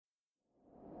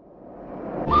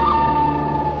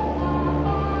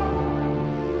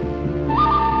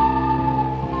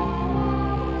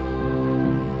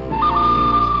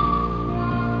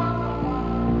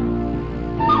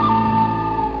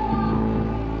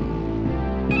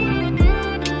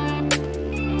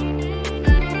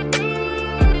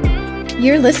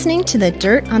You're listening to The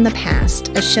Dirt on the Past,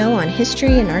 a show on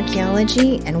history and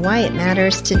archaeology and why it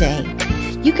matters today.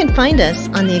 You can find us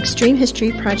on the Extreme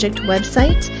History Project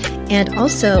website and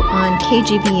also on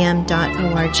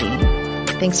kgbm.org.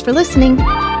 Thanks for listening.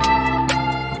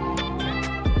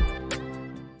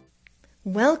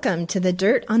 Welcome to The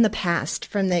Dirt on the Past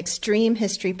from the Extreme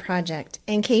History Project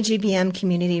and KGBM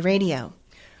Community Radio.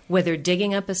 Whether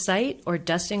digging up a site or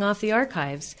dusting off the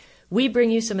archives, we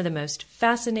bring you some of the most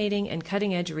fascinating and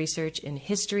cutting-edge research in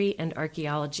history and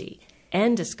archaeology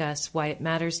and discuss why it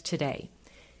matters today.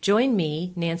 Join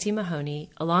me, Nancy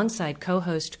Mahoney, alongside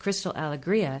co-host Crystal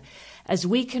Alegria, as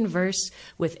we converse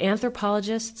with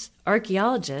anthropologists,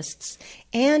 archaeologists,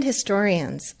 and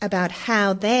historians about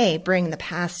how they bring the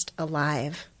past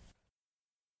alive.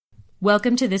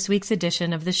 Welcome to this week's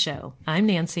edition of the show. I'm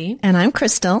Nancy. And I'm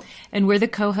Crystal. And we're the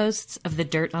co-hosts of The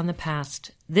Dirt on the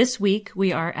Past. This week,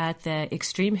 we are at the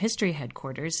Extreme History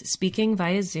headquarters, speaking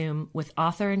via Zoom with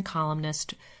author and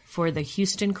columnist for the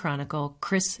Houston Chronicle,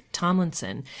 Chris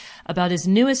Tomlinson, about his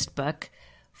newest book,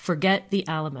 Forget the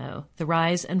Alamo, The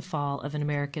Rise and Fall of an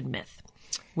American Myth.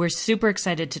 We're super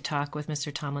excited to talk with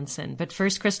Mr. Tomlinson. But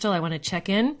first, Crystal, I want to check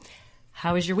in.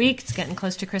 How was your week? It's getting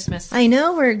close to Christmas. I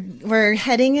know we're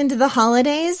heading into the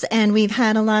holidays, and we've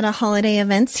had a lot of holiday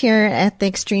events here at the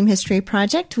Extreme History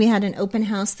Project. We had an open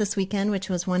house this weekend, which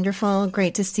was wonderful.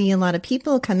 Great to see a lot of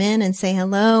people come in and say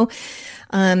hello.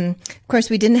 Of course,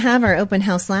 we didn't have our open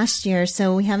house last year,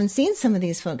 so we haven't seen some of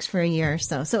these folks for a year or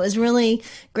so. So it was really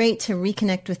great to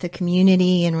reconnect with the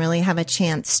community and really have a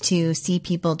chance to see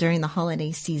people during the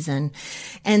holiday season.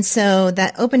 And so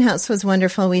that open house was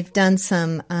wonderful. We've done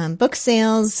some book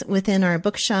sales within our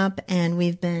bookshop, and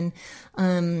we've been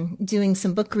doing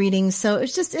some book readings. So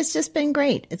it's just been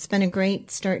great. It's been a great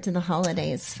start to the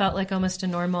holidays. Felt like almost a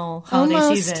normal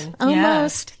holiday season.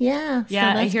 Almost, yeah.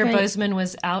 Yeah, so I hear great. Bozeman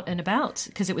was out and about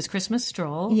because it was Christmas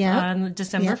stroll on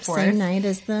December 4th. Same night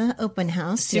as the open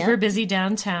house. Super busy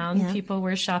downtown. Yep. People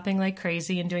were shopping like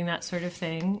crazy and doing that sort of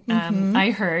thing.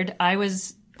 I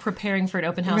was preparing for an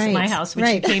open house at my house, which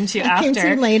you came to after.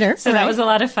 Came to later. So that was a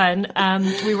lot of fun.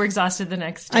 We were exhausted the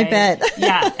next day. I bet.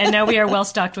 Yeah. And now we are well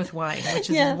stocked with wine,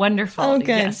 which is wonderful. Oh, good,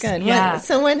 yes. good. Yeah.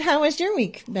 How was your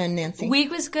week then, Nancy?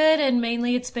 Week was good, and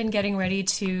mainly it's been getting ready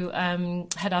to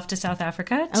head off to South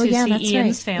Africa to see that's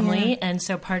Ian's right. family. Yeah. And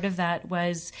so part of that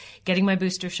was getting my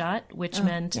booster shot, which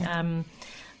meant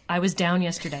I was down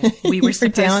yesterday. We were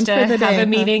supposed to have a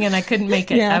meeting, and I couldn't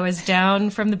make it. Yeah. I was down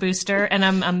from the booster, and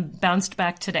I'm bounced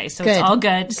back today. So it's all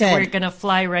good. So we're going to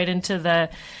fly right into the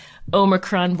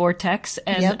Omicron vortex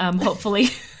and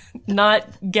hopefully not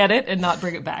get it and not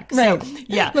bring it back. Right. So,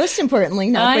 yeah. Most importantly,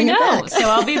 not bring it back. So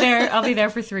I'll be there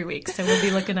for 3 weeks. So we'll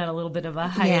be looking at a little bit of a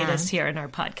hiatus here in our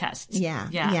podcasts.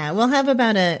 Yeah. We'll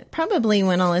have probably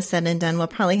when all is said and done, we'll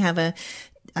probably have a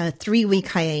 3-week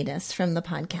hiatus from the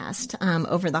podcast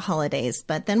over the holidays,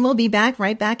 but then we'll be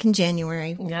right back in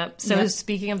January. Yep. So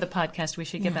speaking of the podcast, we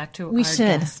should get back to our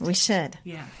guest. We should.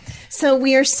 Yeah. So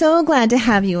we are so glad to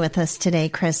have you with us today,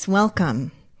 Chris.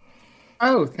 Welcome.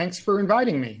 Oh, thanks for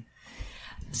inviting me.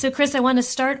 So, Chris, I want to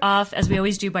start off, as we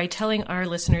always do, by telling our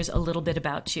listeners a little bit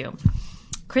about you.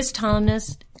 Chris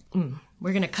Tomlinson,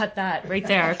 we're going to cut that right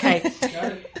there. Okay.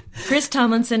 Chris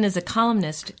Tomlinson is a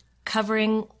columnist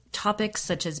covering topics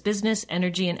such as business,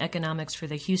 energy, and economics for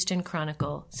the Houston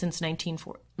Chronicle since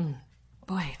 1940.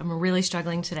 Boy, I'm really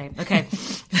struggling today. Okay.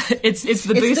 It's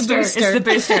the booster. It's the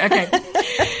booster.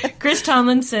 Okay. Chris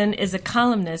Tomlinson is a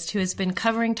columnist who has been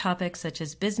covering topics such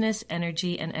as business,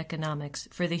 energy, and economics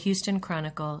for the Houston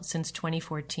Chronicle since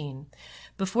 2014.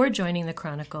 Before joining the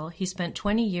Chronicle, he spent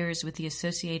 20 years with the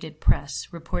Associated Press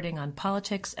reporting on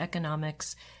politics,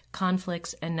 economics,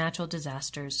 conflicts, and natural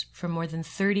disasters from more than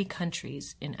 30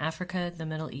 countries in Africa, the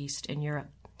Middle East, and Europe.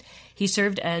 He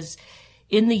served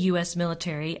in the U.S.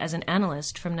 military as an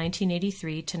analyst from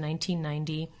 1983 to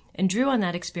 1990 and drew on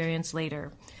that experience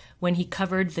later when he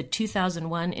covered the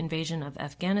 2001 invasion of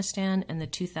Afghanistan and the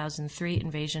 2003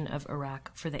 invasion of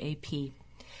Iraq for the AP.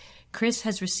 Chris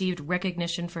has received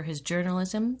recognition for his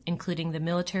journalism, including the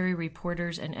Military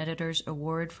Reporters and Editors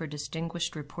Award for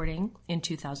Distinguished Reporting in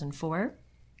 2004,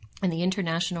 and the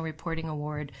International Reporting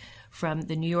Award from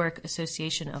the New York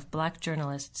Association of Black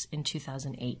Journalists in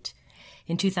 2008.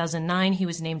 In 2009, he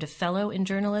was named a Fellow in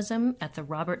Journalism at the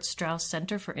Robert Strauss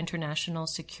Center for International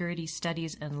Security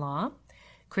Studies and Law.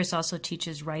 Chris also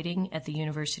teaches writing at the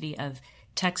University of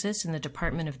Texas in the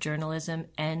Department of Journalism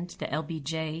and the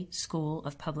LBJ School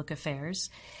of Public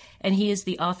Affairs. And he is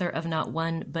the author of not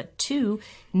one, but 2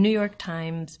 New York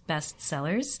Times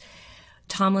bestsellers,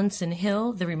 Tomlinson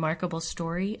Hill, The Remarkable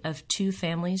Story of Two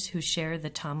Families Who Share the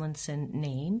Tomlinson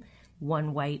Name,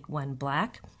 One White, One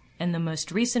Black, and the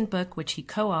most recent book, which he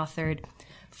co-authored,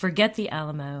 Forget the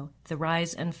Alamo, The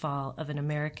Rise and Fall of an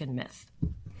American Myth.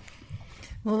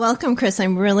 Well, welcome, Chris. I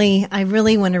really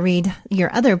want to read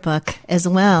your other book as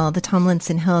well, The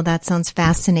Tomlinson Hill. That sounds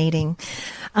fascinating.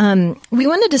 We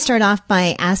wanted to start off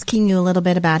by asking you a little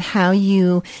bit about how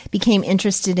you became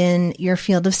interested in your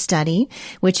field of study,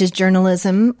 which is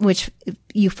journalism, which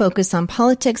you focus on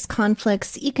politics,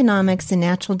 conflicts, economics, and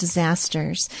natural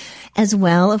disasters, as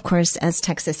well, of course, as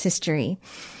Texas history.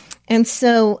 And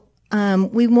so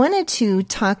we wanted to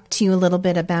talk to you a little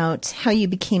bit about how you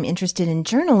became interested in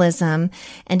journalism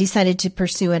and decided to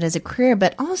pursue it as a career,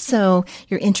 but also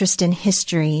your interest in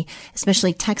history,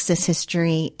 especially Texas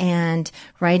history, and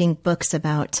writing books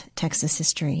about Texas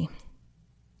history.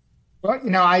 Well,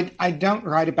 I don't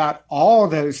write about all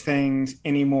those things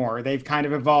anymore. They've kind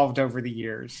of evolved over the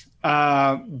years.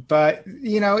 But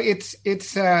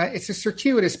it's a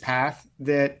circuitous path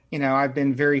that, I've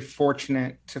been very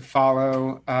fortunate to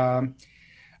follow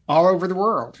all over the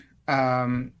world.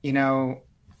 I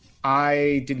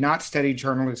did not study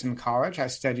journalism in college. I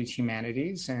studied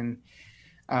humanities. And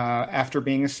after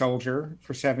being a soldier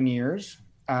for 7 years,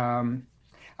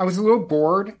 I was a little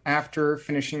bored after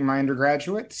finishing my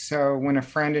undergraduate. So when a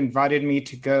friend invited me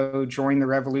to go join the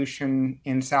revolution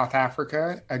in South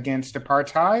Africa against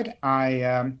apartheid,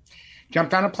 I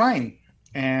jumped on a plane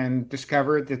and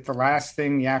discovered that the last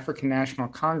thing the African National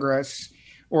Congress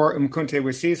or Umkhonto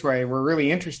we Sizwe were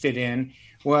really interested in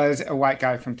was a white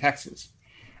guy from Texas.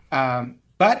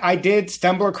 But I did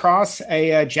stumble across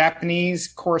a Japanese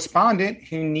correspondent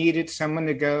who needed someone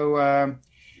to go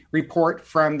report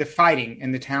from the fighting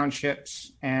in the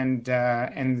townships and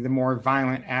the more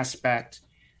violent aspect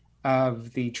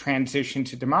of the transition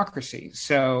to democracy.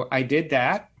 So I did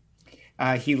that.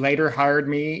 He later hired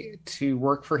me to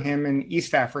work for him in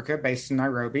East Africa, based in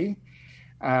Nairobi.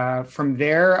 From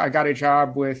there, I got a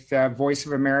job with Voice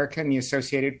of America and the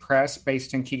Associated Press,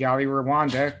 based in Kigali,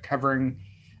 Rwanda, covering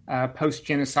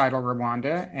post-genocidal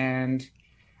Rwanda. And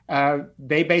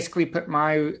they basically put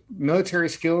my military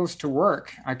skills to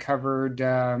work. I covered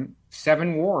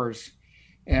 7 wars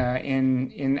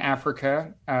in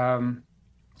Africa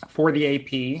for the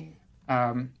AP.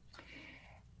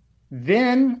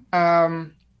 Then,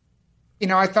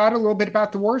 I thought a little bit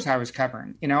about the wars I was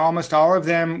covering. Almost all of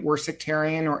them were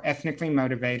sectarian or ethnically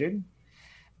motivated.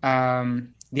 The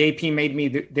AP made me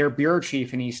their bureau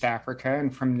chief in East Africa.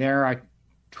 And from there, I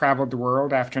traveled the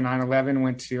world after 9/11,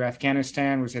 went to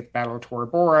Afghanistan, was at the Battle of Tora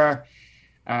Bora,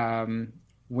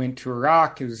 went to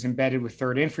Iraq, was embedded with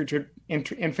 3rd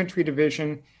Infantry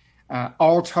Division.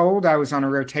 All told, I was on a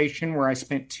rotation where I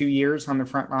spent 2 years on the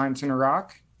front lines in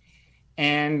Iraq.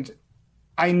 And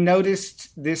I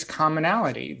noticed this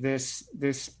commonality, this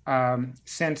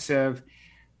sense of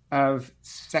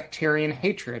sectarian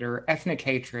hatred or ethnic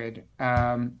hatred.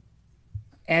 And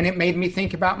it made me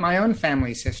think about my own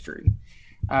family's history.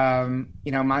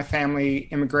 My family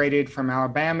immigrated from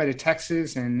Alabama to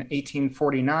Texas in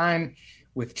 1849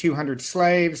 with 200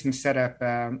 slaves and set up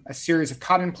a series of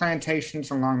cotton plantations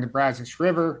along the Brazos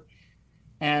River.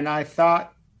 And I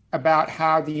thought about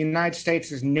how the United States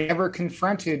has never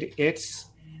confronted its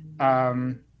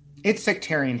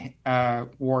sectarian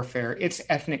warfare, its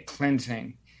ethnic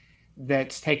cleansing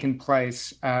that's taken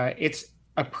place, its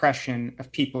oppression of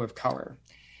people of color.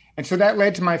 And so that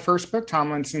led to my first book,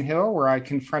 Tomlinson Hill, where I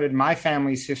confronted my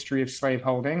family's history of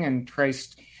slaveholding and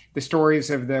traced the stories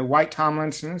of the white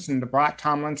Tomlinsons and the black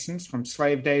Tomlinsons from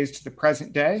slave days to the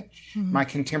present day. Mm-hmm. My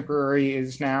contemporary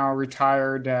is now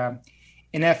retired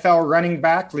NFL running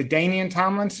back LaDainian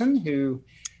Tomlinson, who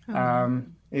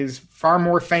is far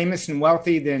more famous and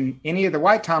wealthy than any of the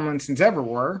white Tomlinsons ever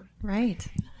were. Right.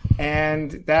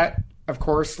 And that, of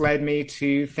course, led me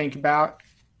to think about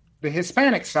the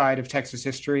Hispanic side of Texas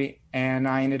history, and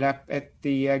I ended up at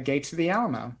the gates of the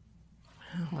Alamo.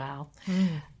 Wow.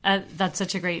 That's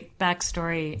such a great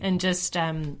backstory. And just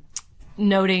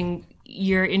noting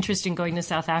your interest in going to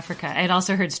South Africa, I had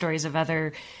also heard stories of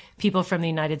other people from the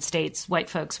United States, white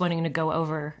folks, wanting to go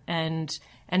over and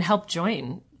help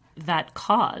join that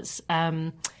cause.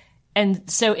 And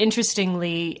so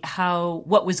interestingly,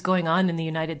 what was going on in the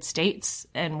United States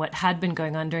and what had been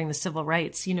going on during the civil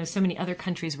rights, so many other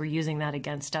countries were using that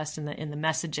against us in the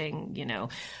messaging,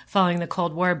 following the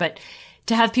Cold War. But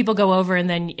to have people go over and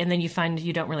then you find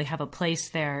you don't really have a place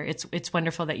there. It's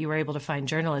wonderful that you were able to find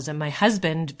journalism. My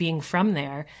husband, being from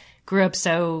there, grew up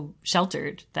so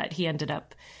sheltered that he ended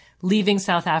up leaving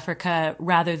South Africa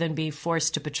rather than be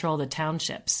forced to patrol the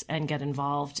townships and get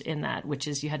involved in that, which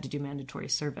is you had to do mandatory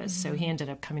service. So he ended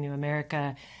up coming to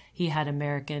America. He had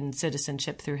American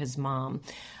citizenship through his mom.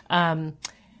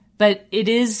 But it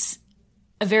is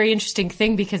a very interesting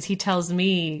thing because he tells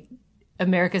me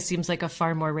America seems like a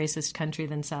far more racist country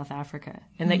than South Africa.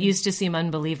 And that used to seem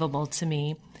unbelievable to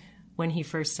me when he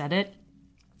first said it.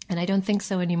 And I don't think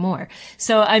so anymore.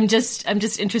 So I'm just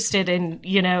interested in,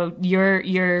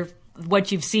 your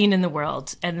what you've seen in the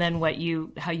world, and then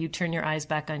how you turn your eyes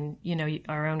back on,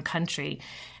 our own country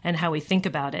and how we think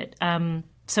about it.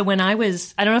 So when I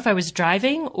don't know if I was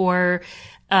driving or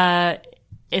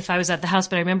if I was at the house,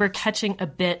 but I remember catching a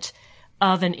bit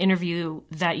of an interview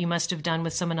that you must have done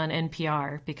with someone on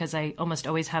NPR, because I almost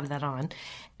always have that on.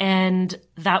 And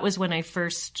that was when I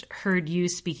first heard you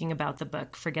speaking about the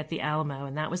book, Forget the Alamo.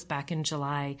 And that was back in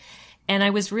July. And I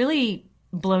was really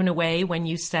blown away when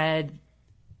you said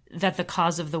that the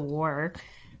cause of the war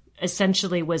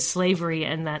essentially was slavery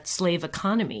and that slave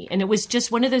economy. And it was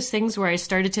just one of those things where I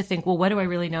started to think, well, what do I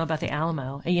really know about the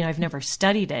Alamo? I've never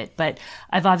studied it, but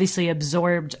I've obviously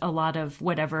absorbed a lot of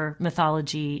whatever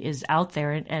mythology is out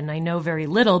there. And I know very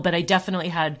little, but I definitely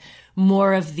had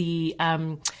more of the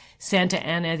Santa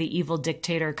Anna, the evil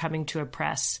dictator coming to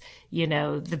oppress,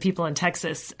 the people in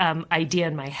Texas idea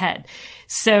in my head.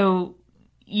 So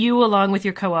you, along with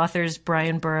your co-authors,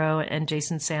 Bryan, Burrough, and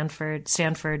Jason Stanford,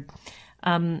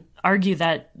 argue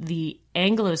that the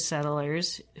Anglo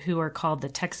settlers, who are called the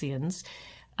Texians,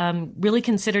 really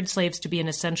considered slaves to be an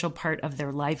essential part of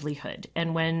their livelihood.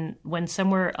 And when some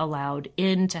were allowed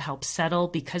in to help settle,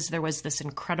 because there was this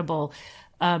incredible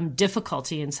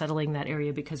difficulty in settling that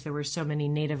area because there were so many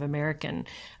Native American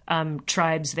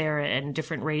tribes there and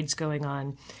different raids going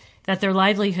on, that their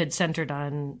livelihood centered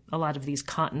on a lot of these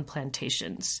cotton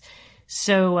plantations.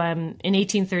 So in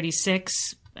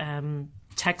 1836,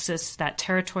 Texas, that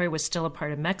territory, was still a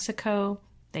part of Mexico.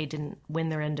 They didn't win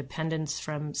their independence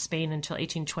from Spain until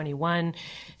 1821.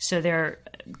 So they're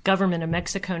government of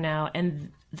Mexico now.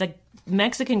 And the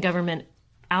Mexican government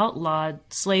outlawed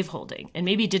slaveholding and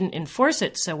maybe didn't enforce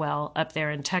it so well up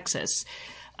there in Texas.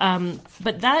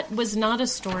 But that was not a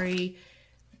story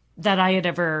that I had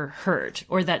ever heard,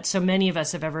 or that so many of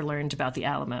us have ever learned about the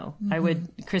Alamo.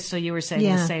 Crystal, you were saying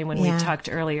the same when we talked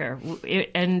earlier.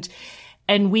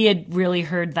 And we had really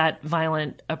heard that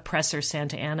violent oppressor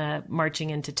Santa Anna marching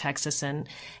into Texas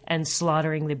and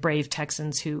slaughtering the brave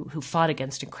Texans who fought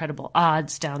against incredible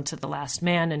odds down to the last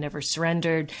man and never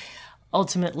surrendered,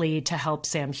 ultimately to help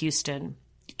Sam Houston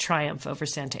triumph over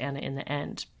Santa Anna in the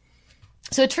end.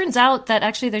 So it turns out that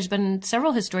actually there's been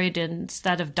several historians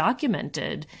that have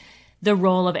documented the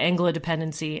role of Anglo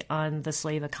dependency on the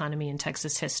slave economy in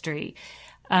Texas history.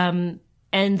 And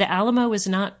the Alamo was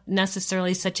not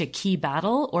necessarily such a key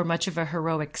battle or much of a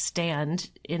heroic stand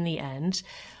in the end.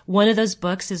 One of those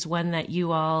books is one that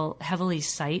you all heavily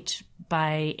cite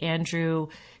by Andrew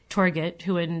Torgett,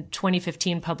 who in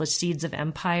 2015 published Seeds of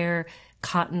Empire,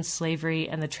 Cotton Slavery,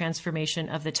 and the Transformation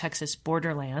of the Texas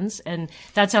Borderlands. And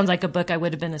that sounds like a book I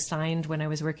would have been assigned when I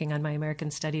was working on my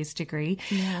American Studies degree.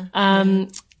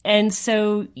 And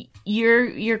so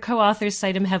your co-authors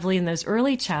cite him heavily in those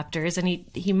early chapters, and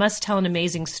he must tell an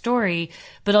amazing story,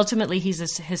 but ultimately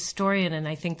he's a historian, and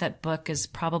I think that book is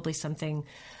probably something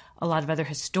a lot of other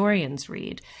historians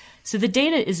read. So the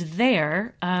data is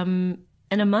there, and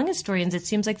among historians, it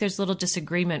seems like there's little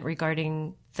disagreement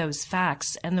regarding those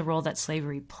facts and the role that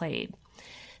slavery played.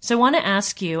 So I want to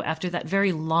ask you, after that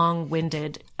very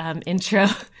long-winded intro,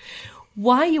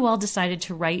 why you all decided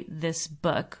to write this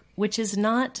book, which is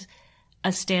not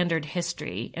a standard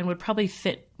history and would probably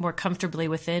fit more comfortably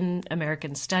within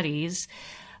American studies.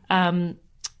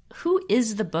 Who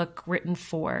is the book written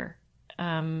for?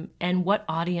 And what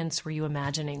audience were you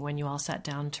imagining when you all sat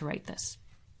down to write this?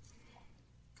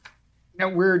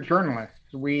 We're journalists.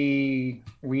 We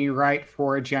write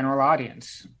for a general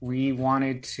audience. We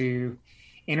wanted to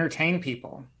entertain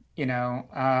people,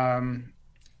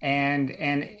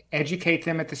 and educate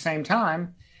them at the same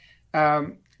time.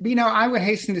 I would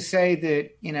hasten to say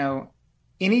that,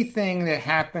 anything that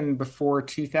happened before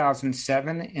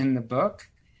 2007 in the book,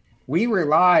 we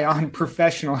rely on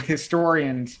professional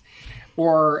historians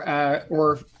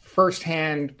or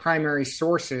firsthand primary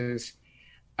sources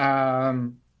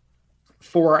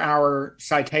for our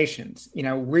citations.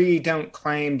 We don't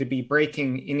claim to be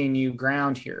breaking any new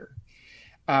ground here.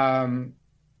 In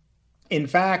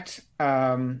fact,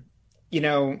 I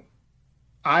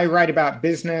write about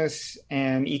business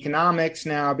and economics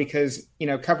now because,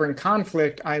 covering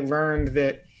conflict, I learned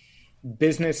that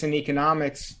business and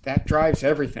economics, that drives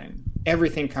everything.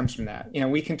 Everything comes from that.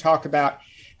 We can talk about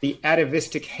the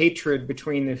atavistic hatred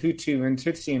between the Hutu and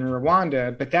Tutsi in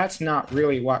Rwanda, but that's not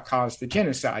really what caused the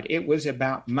genocide. It was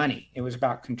about money. It was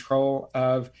about control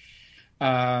of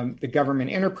the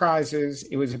government enterprises.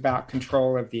 It was about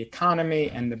control of the economy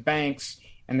and the banks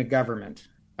and the government.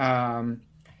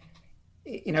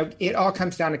 It all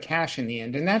comes down to cash in the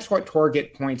end. And that's what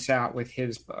Torget points out with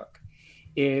his book,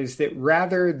 is that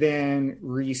rather than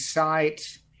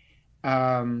recite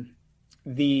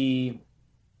the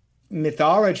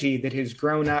mythology that has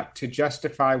grown up to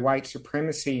justify white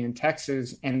supremacy in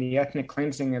Texas and the ethnic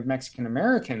cleansing of Mexican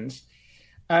Americans,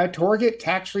 Torget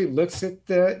actually looks at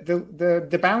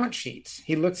the balance sheets.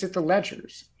 He looks at the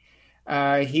ledgers.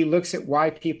 He looks at why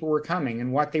people were coming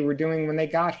and what they were doing when they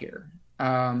got here.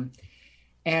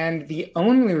 And the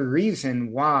only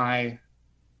reason why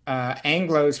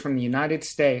Anglos from the United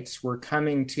States were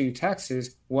coming to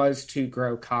Texas was to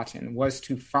grow cotton, was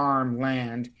to farm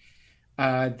land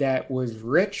that was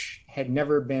rich, had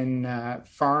never been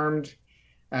farmed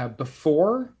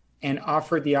before, and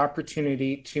offered the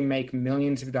opportunity to make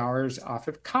millions of dollars off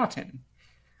of cotton.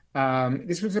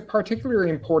 This was particularly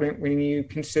important when you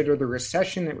consider the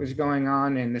recession that was going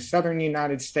on in the southern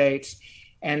United States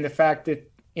and the fact that,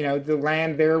 the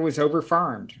land there was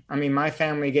over-farmed. I mean, my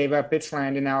family gave up its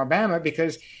land in Alabama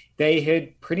because they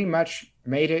had pretty much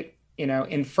made it,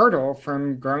 infertile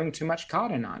from growing too much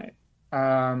cotton on it.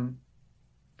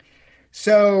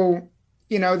 So,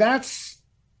 that's,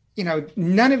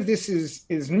 none of this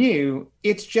is new.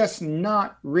 It's just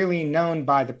not really known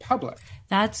by the public.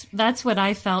 That's what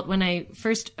I felt when I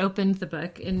first opened the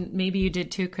book, and maybe you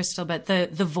did too, Crystal, but the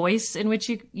voice in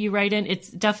which you write in, it's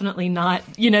definitely not,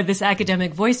 this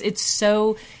academic voice. It's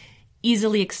so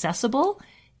easily accessible.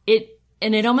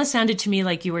 And it almost sounded to me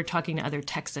like you were talking to other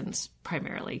Texans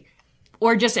primarily,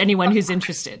 or just anyone who's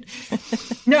interested.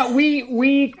 No,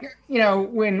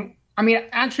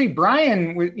 actually,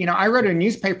 Bryan, I wrote a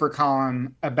newspaper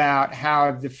column about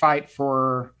how the fight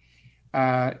for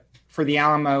the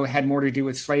Alamo had more to do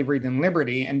with slavery than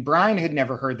liberty, and Bryan had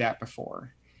never heard that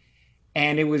before.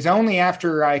 And it was only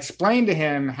after I explained to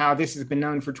him how this has been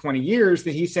known for 20 years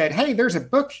that he said, hey, there's a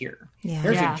book here. Yeah.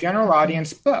 There's a general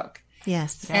audience book.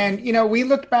 Yes. And, we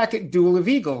looked back at Duel of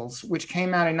Eagles, which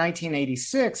came out in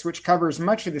 1986, which covers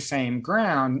much of the same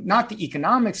ground, not the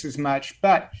economics as much,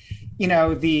 but,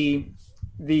 the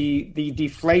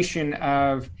deflation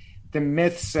of the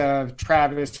myths of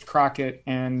Travis, Crockett,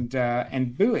 and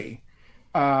Bowie.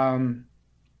 In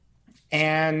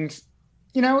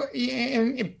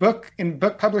book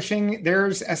publishing,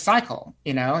 there's a cycle,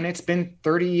 and it's been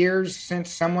 30 years since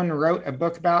someone wrote a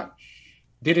book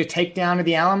did a takedown of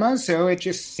the Alamo. So it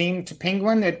just seemed to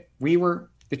Penguin that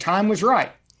the time was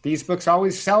right. These books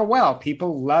always sell well.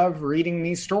 People love reading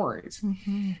these stories.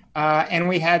 Mm-hmm. And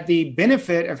we had the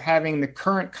benefit of having the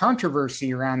current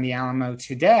controversy around the Alamo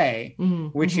today,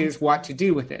 which is what to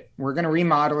do with it. We're going to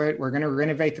remodel it. We're going to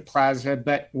renovate the plaza.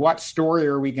 But what story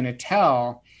are we going to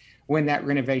tell when that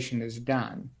renovation is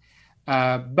done?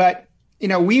 But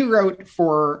we wrote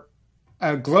for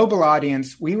a global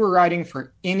audience. We were writing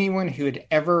for anyone who had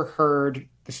ever heard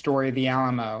the story of the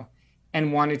Alamo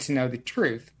and wanted to know the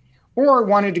truth, or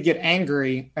wanted to get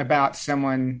angry about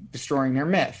someone destroying their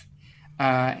myth.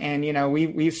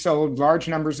 We've sold large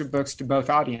numbers of books to both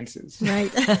audiences.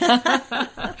 Right.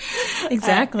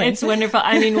 Exactly. It's wonderful.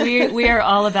 I mean, we are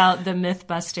all about the myth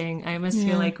busting. I almost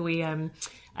feel like we,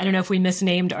 I don't know if we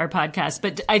misnamed our podcast,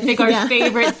 but I think our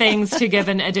favorite things to give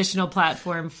an additional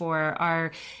platform for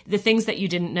are the things that you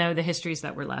didn't know, the histories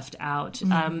that were left out.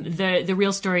 The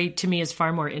real story to me is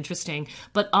far more interesting,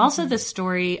 but also the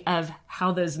story of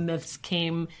how those myths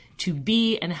came to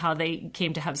be and how they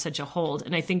came to have such a hold.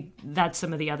 And I think that's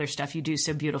some of the other stuff you do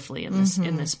so beautifully in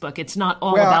this book. It's not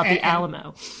all about the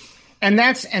Alamo. And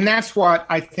that's what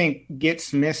I think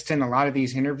gets missed in a lot of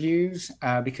these interviews,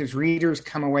 because readers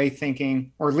come away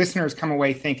thinking, or listeners come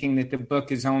away thinking, that the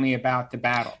book is only about the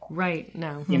battle. Right.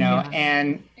 No.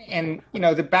 And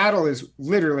the battle is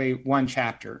literally one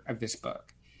chapter of this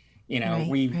book.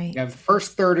 The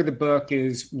first third of the book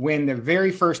is when the very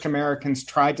first Americans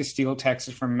tried to steal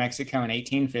Texas from Mexico in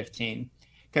 1815,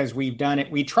 because we've done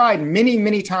it. We tried many,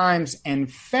 many times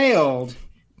and failed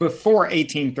before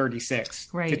 1836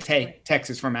 to take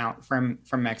Texas from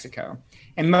Mexico.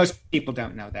 And most people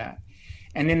don't know that.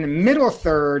 And then the middle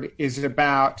third is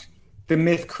about the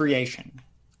myth creation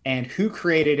and who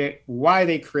created it, why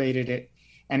they created it,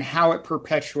 and how it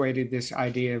perpetuated this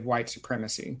idea of white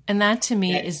supremacy. And that to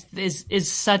me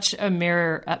is such a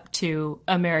mirror up to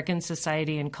American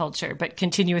society and culture. But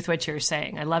continue with what you're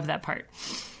saying. I love that part.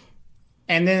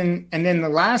 And then the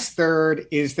last third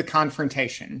is the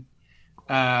confrontation.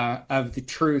 of the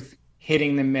truth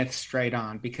hitting the myth straight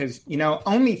on, because,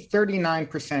 only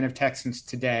 39% of Texans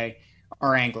today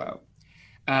are Anglo.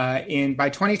 By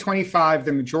 2025,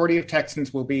 the majority of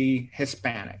Texans will be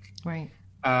Hispanic. Right.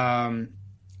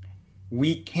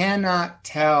 We cannot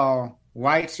tell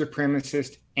white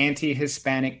supremacist,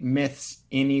 anti-Hispanic myths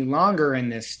any longer in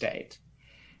this state.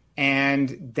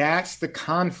 And that's the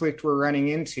conflict we're running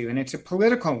into. And it's a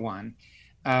political one,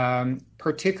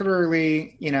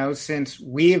 particularly, since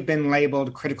we have been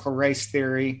labeled critical race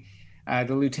theory.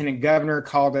 The lieutenant governor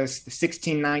called us the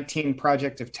 1619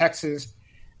 Project of Texas,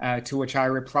 to which I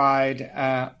replied,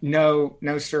 no,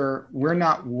 sir, we're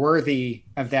not worthy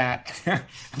of that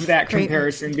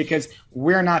comparison, because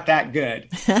we're not that good.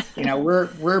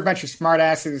 We're a bunch of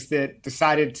smartasses that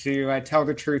decided to tell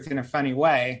the truth in a funny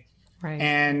way. Right.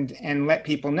 And let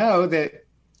people know that,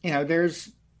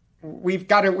 we've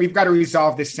got to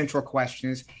resolve this central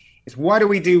question is what do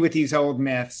we do with these old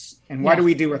myths, and what do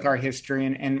we do with our history,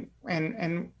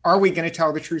 and are we going to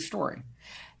tell the true story?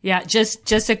 Yeah,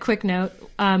 just a quick note.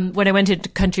 When I went to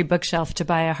Country Bookshelf to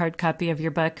buy a hard copy of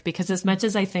your book, because as much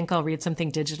as I think I'll read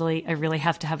something digitally, I really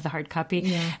have to have the hard copy.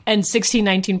 Yeah. And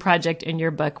 1619 Project and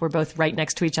your book were both right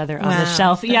next to each other on the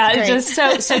shelf. Yeah, just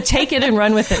so take it and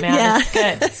run with it, man. Yeah.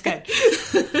 It's good.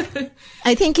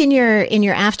 I think in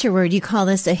your afterword, you call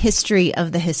this a history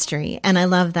of the history. And I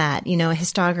love that, a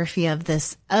historiography of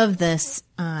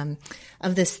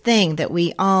this thing that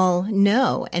we all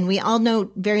know, and we all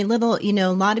know very little. A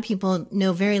lot of people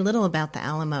know very little about the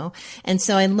Alamo. And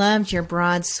so I loved your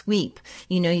broad sweep.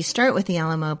 You start with the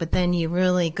Alamo, but then you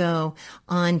really go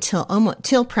on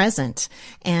till present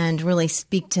and really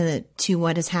speak to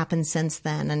what has happened since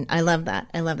then. And I love that.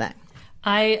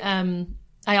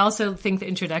 I also think the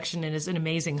introduction is an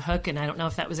amazing hook, and I don't know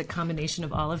if that was a combination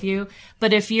of all of you.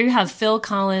 But if you have Phil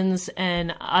Collins and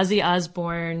Ozzy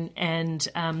Osbourne and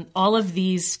all of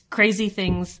these crazy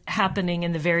things happening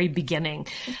in the very beginning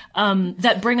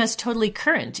that bring us totally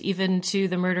current, even to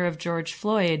the murder of George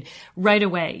Floyd, right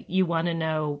away you want to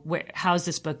know how's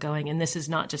this book going? And this is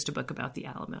not just a book about the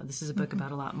Alamo. This is a book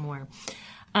about a lot more.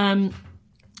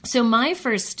 So my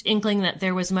first inkling that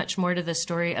there was much more to the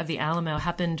story of the Alamo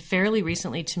happened fairly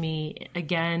recently to me.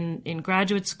 Again, in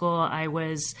graduate school, I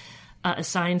was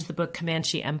assigned the book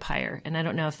Comanche Empire. And I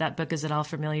don't know if that book is at all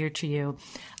familiar to you.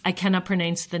 I cannot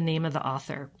pronounce the name of the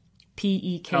author.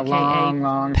 P-E-K-K-A. A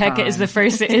long Pekka time. is the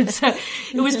first. It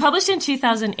was published in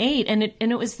 2008, and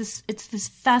it was this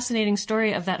fascinating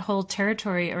story of that whole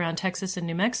territory around Texas and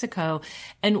New Mexico,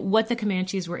 and what the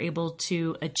Comanches were able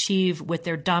to achieve with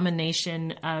their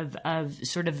domination of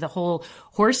sort of the whole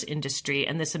horse industry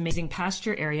and this amazing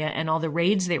pasture area and all the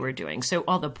raids they were doing. So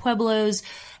all the pueblos,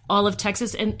 all of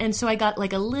Texas, and so I got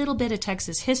like a little bit of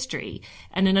Texas history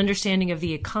and an understanding of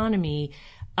the economy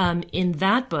in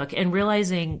that book, and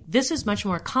realizing this is much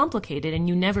more complicated, and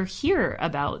you never hear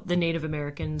about the Native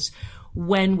Americans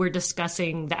when we're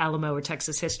discussing the Alamo or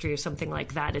Texas history or something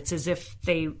like that. It's as if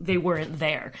they weren't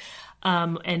there,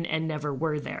 and never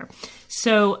were there.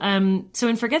 So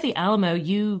in Forget the Alamo,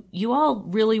 you all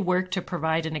really work to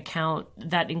provide an account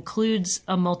that includes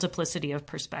a multiplicity of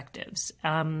perspectives,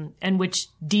 and which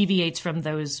deviates from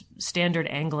those standard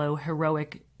Anglo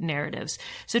heroic narratives.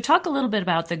 So talk a little bit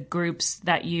about the groups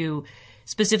that you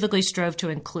specifically strove to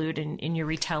include in your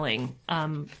retelling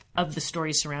of the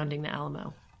stories surrounding the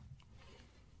Alamo.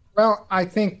 Well, I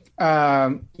think,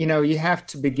 you have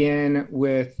to begin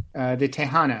with the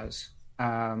Tejanos,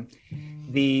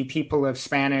 the people of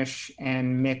Spanish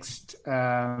and mixed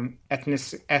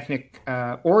ethnic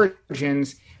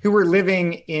origins who were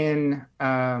living in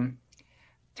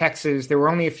Texas. There were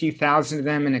only a few thousand of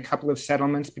them in a couple of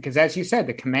settlements because, as you said,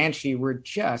 the Comanche were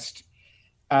just,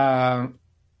 they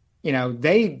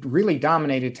really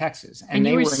dominated Texas. And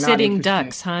you were sitting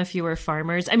ducks, huh? If you were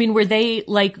farmers. I mean, were they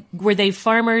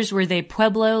farmers? Were they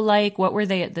Pueblo-like? What were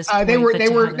they at this point? They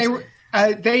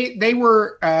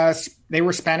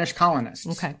were Spanish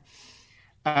colonists. Okay.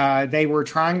 They were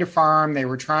trying to farm. They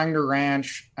were trying to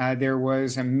ranch. There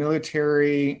was a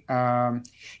military,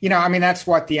 that's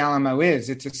what the Alamo is.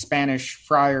 It's a Spanish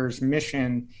friars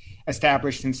mission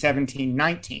established in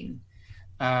 1719.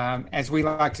 As we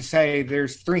like to say,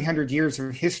 there's 300 years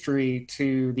of history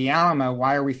to the Alamo.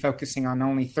 Why are we focusing on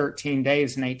only 13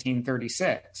 days in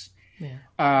 1836? Yeah.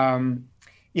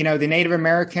 The Native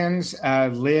Americans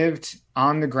lived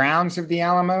on the grounds of the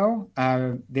Alamo.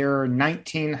 There are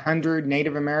 1,900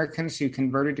 Native Americans who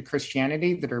converted to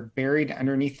Christianity that are buried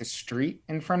underneath the street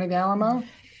in front of the Alamo,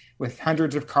 with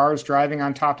hundreds of cars driving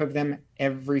on top of them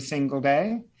every single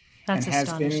day. That's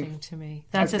astonishing to me.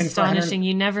 That's astonishing.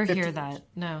 You never hear that.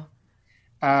 No.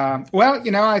 Well,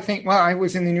 I think, I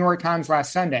was in the New York Times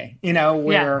last Sunday,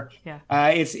 where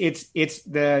it's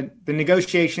the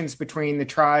negotiations between the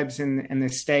tribes and the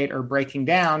state are breaking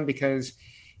down because,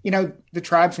 the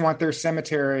tribes want their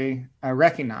cemetery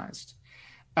recognized.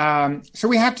 So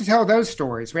we have to tell those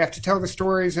stories. We have to tell the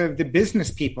stories of the business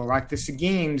people like the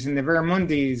Seguins and the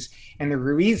Veramundis and the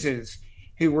Ruizes,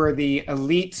 who were the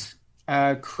elite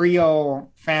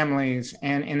Creole families.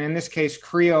 And in this case,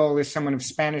 Creole is someone of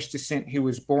Spanish descent who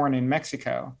was born in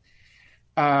Mexico.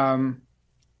 And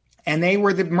they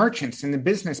were the merchants and the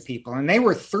business people. And they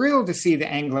were thrilled to see the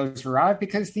Anglos arrive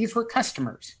because these were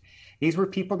customers. These were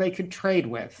people they could trade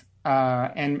with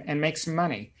and make some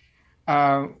money.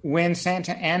 When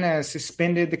Santa Anna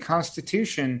suspended the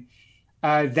Constitution,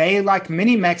 they, like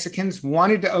many Mexicans,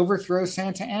 wanted to overthrow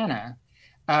Santa Anna.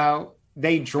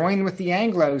 They joined with the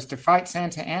Anglos to fight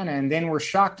Santa Anna and then were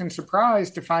shocked and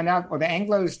surprised to find out, the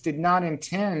Anglos did not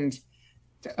intend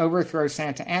to overthrow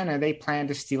Santa Anna. They planned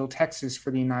to steal Texas for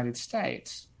the United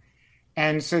States.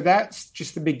 And so that's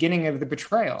just the beginning of the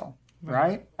betrayal,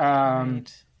 right?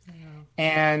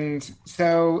 And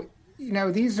so,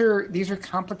 these are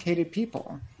complicated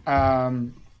people.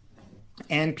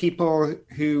 And people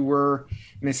who were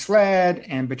misled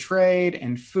and betrayed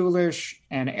and foolish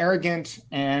and arrogant.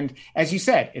 And as you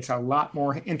said, it's a lot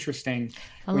more interesting.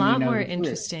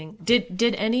 Interesting.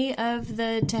 Did any of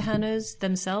the Tejanos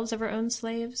themselves ever own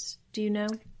slaves? Do you know?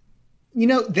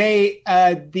 They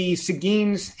the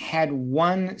Seguins had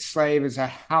one slave as a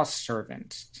house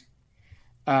servant,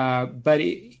 but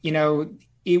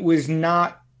it was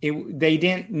not. They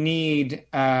didn't need.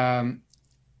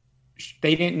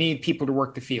 They didn't need people to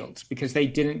work the fields because they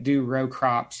didn't do row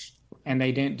crops, and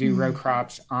they didn't do row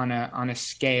crops on a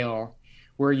scale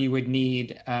where you would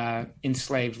need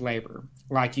enslaved labor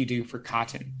like you do for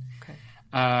cotton. Okay.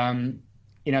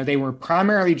 They were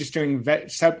primarily just doing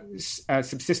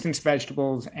subsistence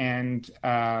vegetables and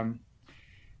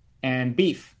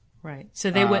beef. Right. So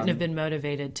they wouldn't have been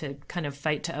motivated to kind of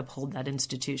fight to uphold that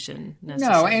institution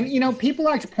necessarily. No, and people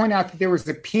like to point out that there was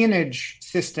a peonage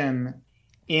system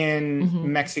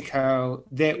in Mexico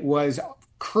that was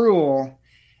cruel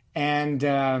and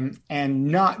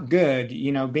not good.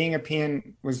 Being a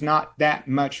peon was not that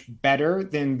much better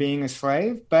than being a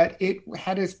slave, but it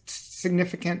had a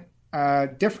significant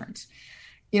difference.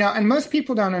 And most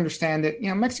people don't understand that,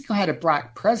 Mexico had a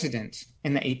black president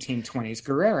in the 1820s,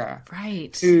 Guerrero.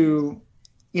 Right. Who,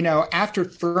 after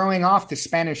throwing off the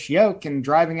Spanish yoke and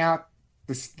driving out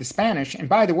the Spanish, and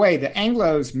by the way, the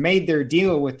Anglos made their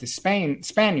deal with the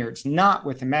Spaniards, not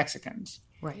with the Mexicans.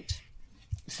 Right.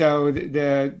 So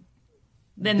the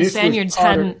Spaniards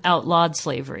hadn't outlawed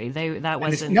slavery.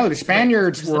 The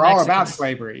Spaniards were all about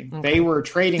slavery. Okay. They were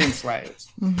trading in slaves.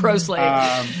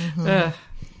 Pro-slave.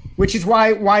 Which is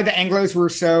why the Anglos were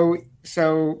so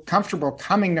comfortable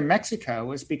coming to Mexico,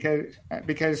 was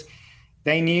because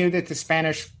they knew that the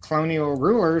Spanish colonial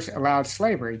rulers allowed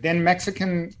slavery. Then the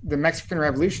Mexican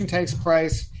Revolution takes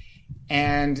place,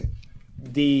 and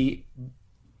they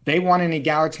want an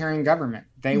egalitarian government.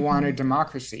 They want a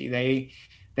democracy.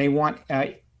 They want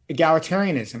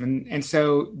egalitarianism, and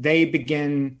so they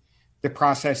begin the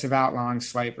process of outlawing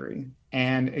slavery.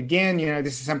 And again,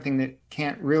 this is something that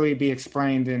can't really be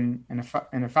explained in a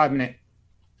 5-minute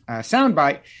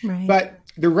soundbite, right. But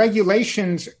the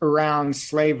regulations around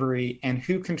slavery and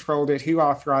who controlled it, who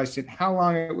authorized it, how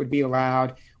long it would be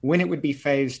allowed, when it would be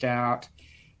phased out.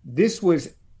 This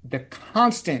was the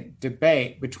constant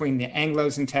debate between the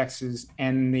Anglos in Texas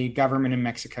and the government in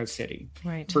Mexico City.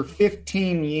 Right. For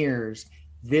 15 years,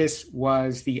 this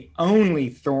was the only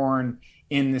thorn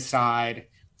in the side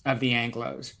of the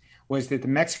Anglos, was that the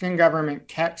Mexican government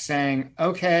kept saying,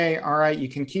 okay, all right, you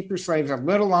can keep your slaves a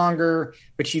little longer,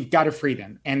 but you've got to free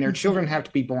them, and their children have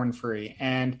to be born free,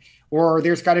 or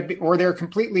they're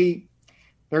completely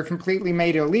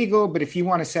made illegal. But if you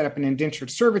want to set up an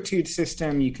indentured servitude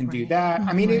system, you can do that.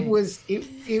 I mean, it was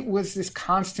this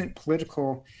constant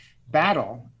political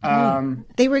battle.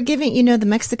 They were giving, the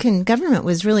Mexican government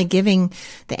was really giving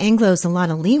the Anglos a lot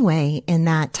of leeway in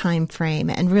that time frame,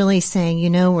 and really saying,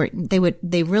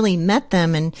 they really met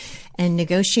them and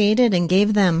negotiated and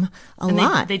gave them a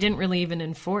lot. They didn't really even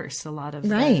enforce a lot of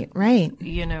right.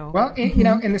 Well,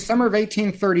 in the summer of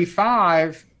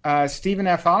 1835, Stephen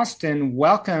F. Austin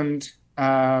welcomed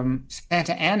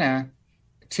Santa Anna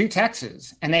to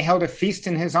Texas, and they held a feast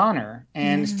in his honor.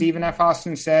 And Stephen F.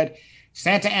 Austin said,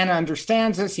 Santa Anna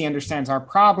understands us. He understands our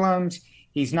problems.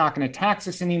 He's not going to tax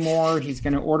us anymore. He's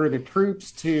going to order the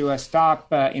troops to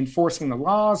stop enforcing the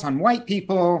laws on white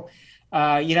people.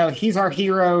 He's our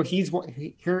hero. He's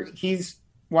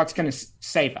what's going to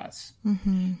save us.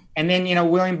 Mm-hmm. And then,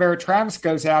 William Barrett Travis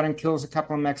goes out and kills a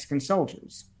couple of Mexican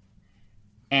soldiers.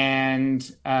 And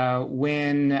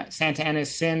when Santa Anna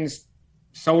sends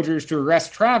soldiers to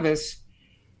arrest Travis,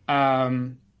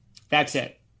 that's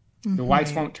it. Mm-hmm. The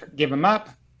whites won't give him up.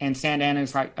 And Santa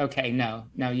Anna's like, okay, no,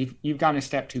 you've gone a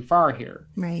step too far here.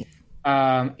 Right.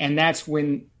 And that's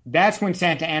when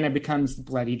Santa Anna becomes the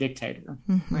bloody dictator.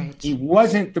 Mm-hmm. Right. He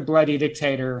wasn't the bloody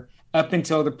dictator up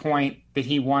until the point that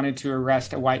he wanted to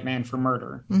arrest a white man for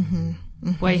murder. Mm-hmm.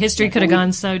 Mm-hmm. Boy, history could have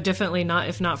gone so differently,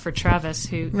 if not for Travis,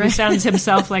 who sounds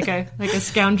himself like a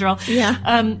scoundrel. Yeah.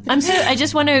 I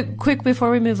just want to quick before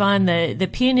we move on, the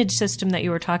peonage system that you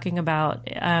were talking about,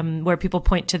 where people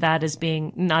point to that as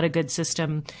being not a good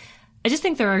system. I just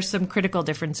think there are some critical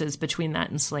differences between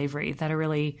that and slavery that are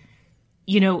really,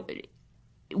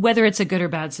 whether it's a good or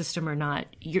bad system or not,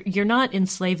 you're not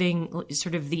enslaving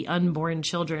sort of the unborn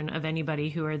children of anybody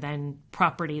who are then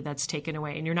property that's taken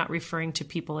away. And you're not referring to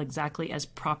people exactly as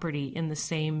property in the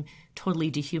same totally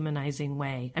dehumanizing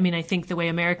way. I mean, I think the way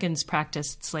Americans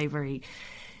practiced slavery,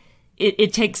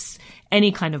 it takes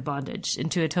any kind of bondage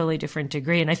into a totally different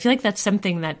degree. And I feel like that's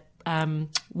something that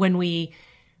when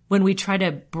we try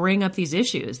to bring up these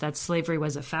issues, that slavery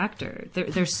was a factor.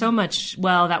 There's so much,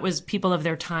 that was people of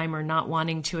their time are not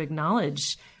wanting to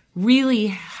acknowledge really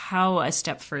how a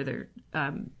step further,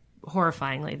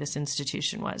 horrifyingly, this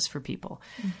institution was for people.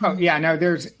 Oh, yeah, no,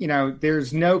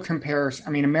 there's no comparison.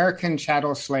 I mean, American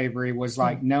chattel slavery was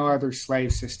like no other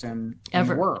slave system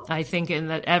ever in the world. I think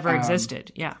that ever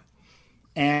existed, yeah.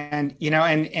 And,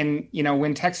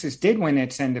 when Texas did win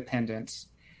its independence,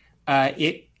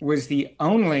 it was the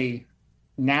only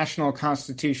national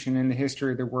constitution in the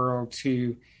history of the world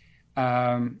to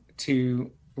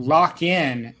lock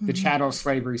in the chattel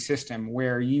slavery system,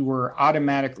 where you were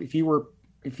automatically,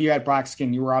 if you had black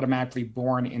skin, you were automatically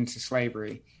born into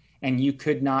slavery, and you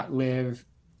could not live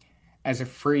as a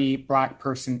free black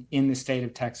person in the state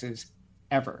of Texas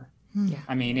ever. Yeah.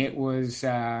 I mean, it was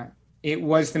the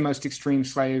most extreme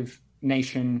slave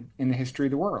nation in the history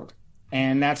of the world,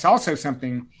 and that's also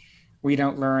something we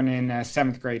don't learn in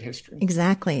seventh grade history.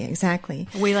 Exactly.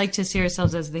 We like to see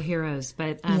ourselves as the heroes,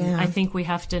 but I think we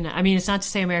have to know. I mean, it's not to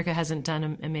say America hasn't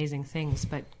done amazing things,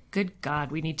 but good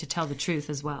God, we need to tell the truth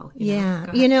as well.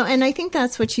 And I think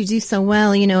that's what you do so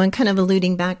well, and kind of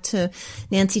alluding back to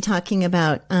Nancy talking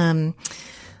about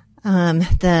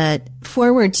the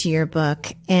forward to your book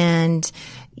and,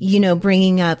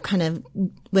 bringing up kind of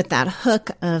with that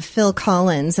hook of Phil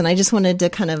Collins. And I just wanted to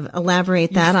kind of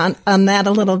elaborate that on that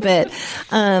a little bit.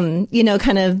 Kind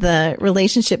of the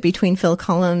relationship between Phil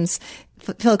Collins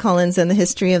and the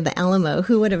history of the Alamo.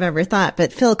 Who would have ever thought?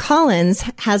 But Phil Collins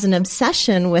has an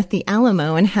obsession with the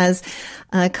Alamo and has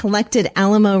collected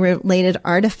Alamo-related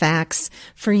artifacts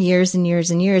for years and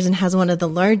years and years, and has one of the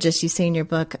largest, you say in your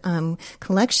book,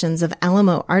 collections of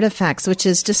Alamo artifacts, which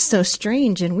is just so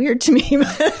strange and weird to me.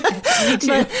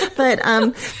 But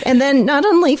and then not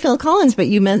only Phil Collins, but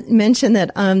you mentioned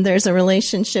that there's a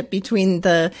relationship between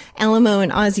the Alamo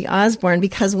and Ozzy Osbourne,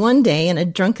 because one day in a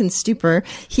drunken stupor,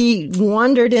 he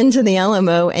wandered into the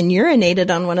Alamo and urinated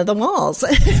on one of the walls.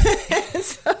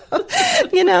 So,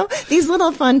 these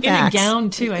little fun facts. In a gown,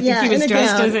 too. I think he was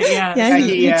dressed as it. Yeah. Yeah,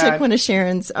 he took one of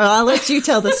Sharon's. Oh, I'll let you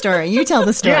tell the story. You tell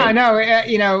the story. Yeah,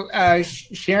 no,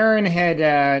 Sharon had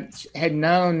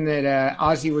known that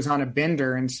Ozzy was on a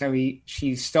bender, and so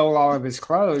she stole all of his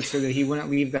clothes so that he wouldn't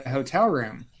leave the hotel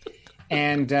room.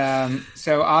 And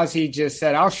so Ozzy just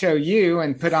said, "I'll show you,"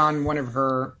 and put on one of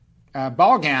her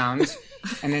ball gowns,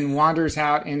 and then wanders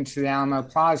out into the Alamo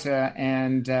Plaza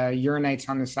and urinates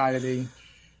on the side of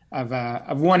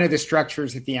one of the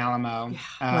structures at the Alamo.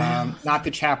 Wow. Not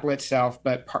the chapel itself,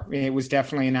 but it was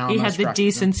definitely an Alamo. He had structure. The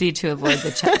decency to avoid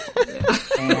the chapel.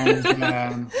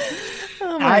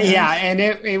 And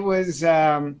it was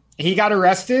he got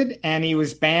arrested and he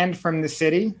was banned from the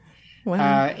city.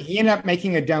 Wow. He ended up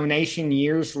making a donation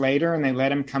years later, and they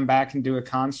let him come back and do a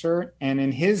concert. And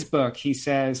in his book, he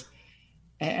says,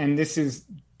 and this is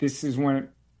one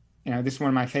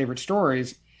of my favorite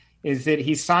stories, is that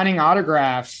he's signing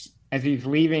autographs as he's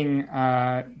leaving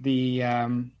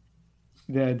the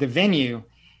venue,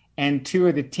 and two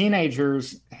of the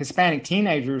Hispanic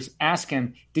teenagers, ask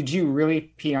him, "Did you really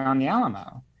pee on the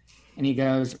Alamo?" And he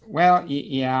goes, "Well,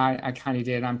 yeah, I kind of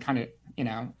did. I'm kind of,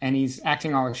 and he's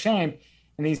acting all ashamed.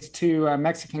 And these two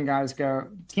Mexican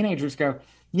teenagers go,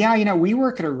 "Yeah, we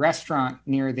work at a restaurant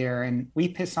near there, and we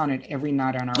piss on it every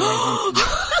night on our way home."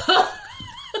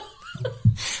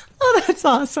 Oh, that's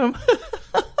awesome.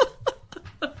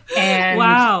 And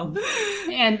wow.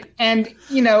 And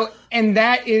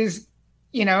that is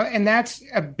and that's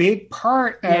a big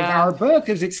part of our book,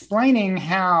 is explaining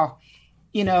how,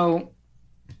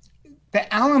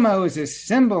 the Alamo is a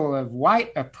symbol of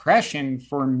white oppression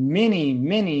for many,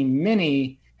 many,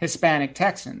 many Hispanic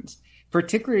Texans,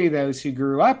 particularly those who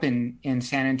grew up in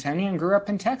San Antonio and grew up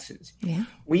in Texas. Yeah.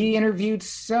 We interviewed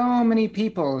so many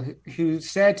people who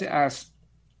said to us,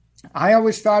 I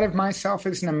always thought of myself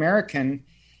as an American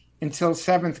until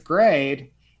 7th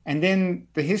grade. And then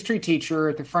the history teacher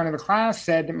at the front of the class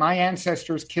said that my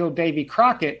ancestors killed Davy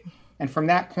Crockett. And from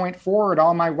that point forward,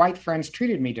 all my white friends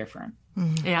treated me different.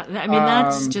 Yeah, I mean,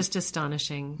 that's just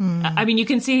astonishing. I mean, you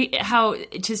can see how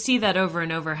to see that over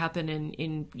and over happen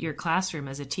in your classroom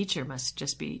as a teacher must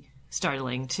just be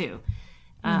startling too.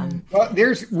 Well,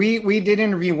 we did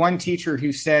interview one teacher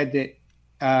who said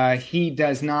that he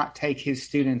does not take his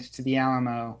students to the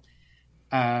Alamo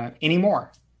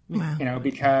anymore. Wow.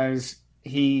 Because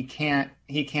he can't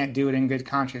do it in good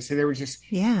conscience. So there was just,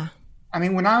 I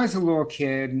mean, when I was a little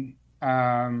kid,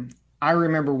 I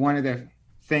remember one of the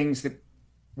things that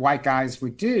white guys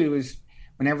would do is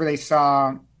whenever they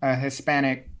saw a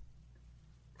Hispanic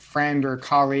friend or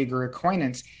colleague or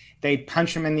acquaintance, they'd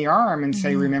punch him in the arm and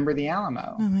say, remember the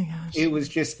Alamo. Oh my gosh. It was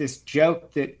just this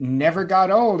joke that never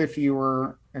got old if you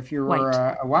were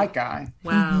white. A white guy.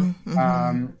 Wow.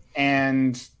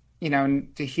 And,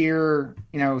 to hear,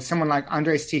 someone like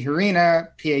Andres Tijerina,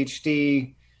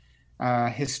 PhD,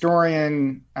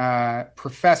 historian,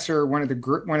 professor, one of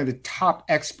the top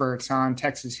experts on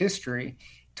Texas history,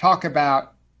 talk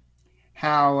about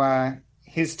how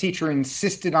his teacher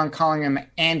insisted on calling him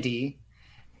Andy,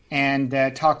 and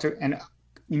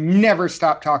never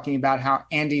stopped talking about how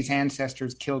Andy's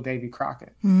ancestors killed Davy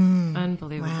Crockett.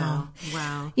 Unbelievable.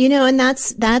 Wow. And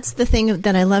that's the thing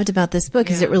that I loved about this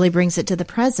book is it really brings it to the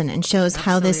present and shows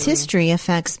how this history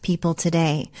affects people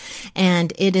today.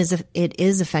 And it is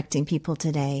affecting people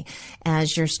today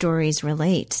as your stories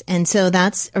relate. And so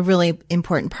that's a really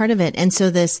important part of it. And so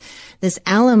this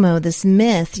Alamo, this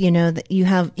myth,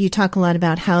 that you talk a lot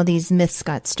about how these myths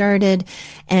got started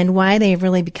and why they've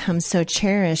really become so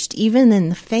cherished, even in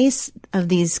the face of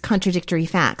these contradictory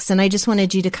facts. And I just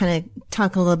wanted you to kind of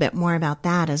talk a little bit more about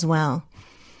that as well.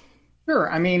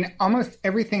 Sure. I mean, almost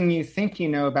everything you think you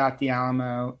know about the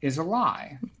Alamo is a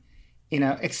lie,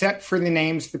 except for the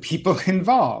names of the people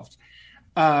involved.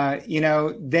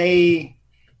 They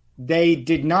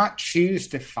did not choose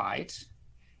to fight.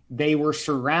 They were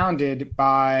surrounded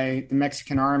by the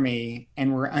Mexican army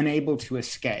and were unable to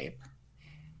escape.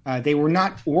 They were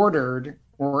not ordered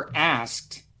or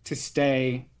asked to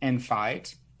stay and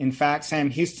fight. In fact,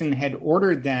 Sam Houston had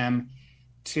ordered them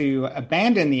to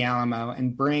abandon the Alamo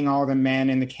and bring all the men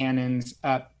and the cannons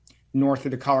up north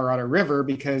of the Colorado River,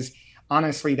 because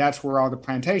honestly, that's where all the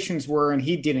plantations were. And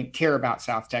he didn't care about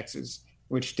South Texas,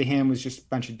 which to him was just a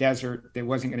bunch of desert that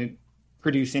wasn't going to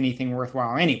produce anything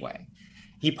worthwhile anyway.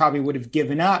 He probably would have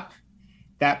given up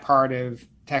that part of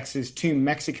Texas to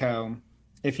Mexico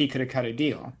if he could have cut a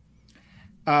deal.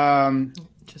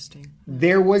 Interesting.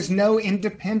 There was no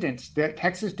independence.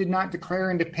 Texas did not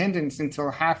declare independence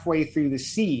until halfway through the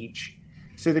siege.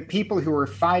 So the people who were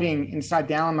fighting inside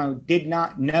the Alamo did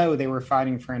not know they were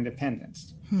fighting for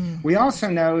independence. We also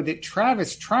know that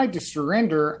Travis tried to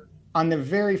surrender on the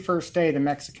very first day the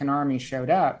Mexican army showed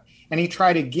up. And he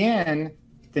tried again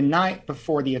the night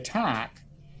before the attack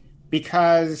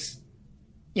because,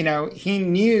 he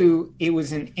knew it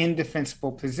was an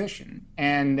indefensible position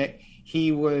and that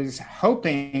he was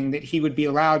hoping that he would be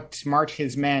allowed to march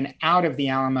his men out of the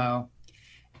Alamo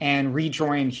and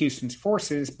rejoin Houston's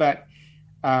forces. But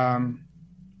Santa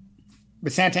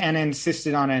Anna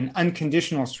insisted on an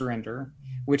unconditional surrender,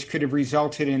 which could have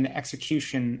resulted in the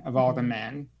execution of all the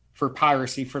men for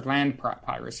piracy, for land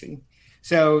piracy.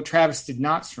 So Travis did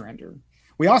not surrender.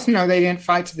 We also know they didn't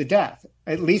fight to the death.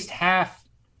 At least half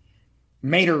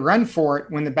made a run for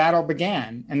it when the battle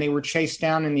began, and they were chased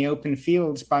down in the open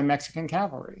fields by Mexican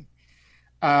cavalry.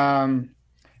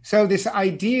 So this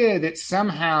idea that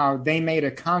somehow they made a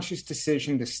conscious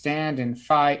decision to stand and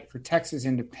fight for Texas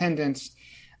independence,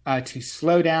 to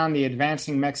slow down the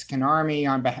advancing Mexican army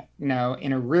in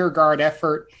a rearguard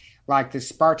effort like the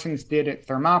Spartans did at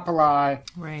Thermopylae.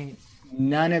 Right.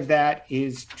 None of that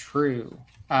is true.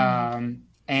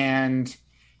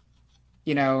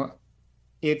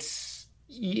 It's,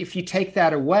 if you take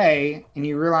that away and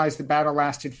you realize the battle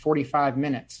lasted 45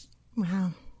 minutes.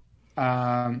 Wow.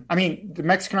 The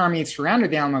Mexican army had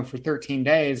surrounded the Alamo for 13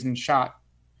 days and shot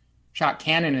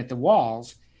cannon at the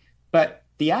walls, but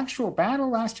the actual battle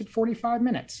lasted 45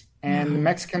 minutes. And the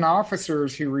Mexican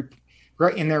officers who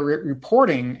in their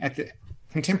reporting at the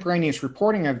contemporaneous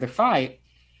reporting of the fight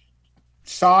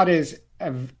saw it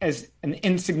as an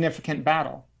insignificant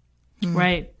battle.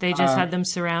 Right. They just had them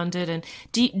surrounded. And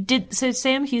so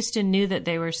Sam Houston knew that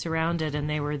they were surrounded and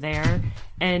they were there.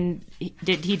 And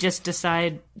did he just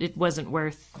decide it wasn't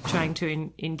worth trying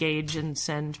to engage and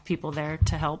send people there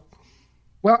to help?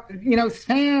 Well,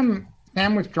 Sam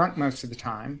was drunk most of the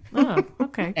time. Oh,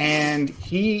 okay. And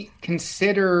he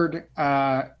considered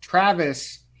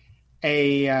Travis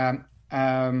a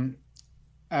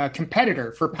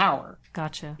competitor for power.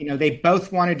 Gotcha. They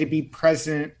both wanted to be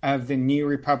president of the new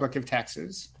Republic of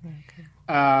Texas.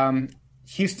 Okay.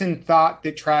 Houston thought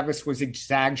that Travis was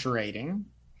exaggerating,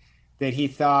 that he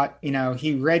thought,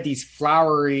 he read these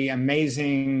flowery,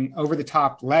 amazing,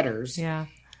 over-the-top letters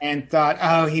and thought,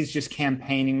 oh, he's just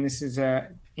campaigning. This is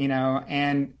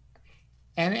and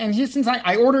Houston's like,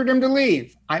 I ordered him to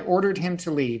leave. I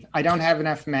don't have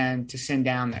enough men to send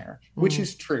down there, which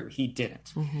is true. He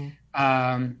didn't.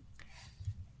 Mm-hmm.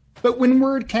 But when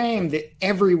word came that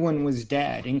everyone was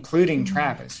dead, including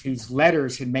Travis, whose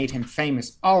letters had made him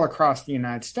famous all across the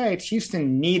United States,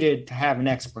 Houston needed to have an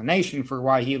explanation for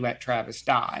why he let Travis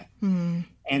die. Mm.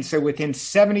 And so within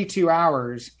 72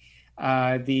 hours,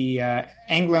 the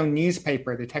Anglo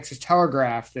newspaper, the Texas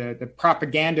Telegraph, the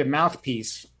propaganda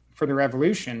mouthpiece for the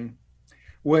revolution,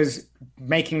 was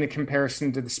making the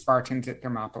comparison to the Spartans at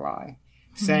Thermopylae,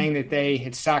 saying that they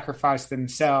had sacrificed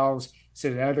themselves so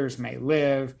that others may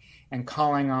live, and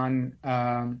calling on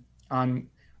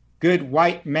good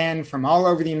white men from all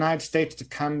over the United States to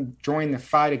come join the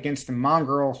fight against the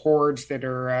mongrel hordes that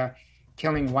are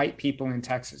killing white people in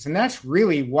Texas. And that's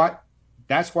really what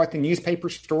the newspaper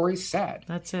story said.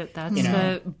 That's it. That's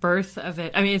the birth of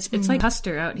it. I mean, it's like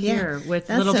Custer out here with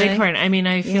Little Bighorn. I mean,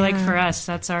 I feel like for us,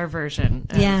 that's our version.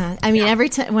 I mean, every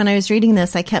time when I was reading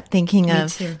this, I kept thinking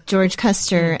of George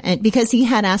Custer, and because he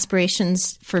had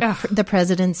aspirations for the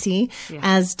presidency,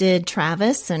 as did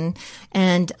Travis, and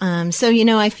so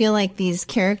I feel like these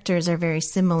characters are very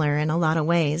similar in a lot of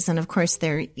ways, and of course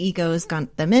their egos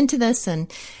got them into this,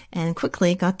 and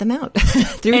quickly got them out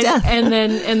through death, and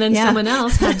then someone else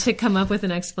had to come up with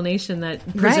an explanation that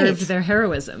preserved their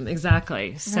heroism.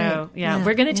 Exactly. So,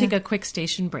 we're going to take a quick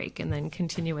station break and then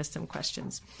continue with some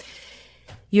questions.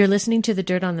 You're listening to The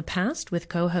Dirt on the Past with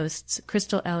co-hosts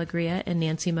Crystal Alegria and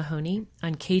Nancy Mahoney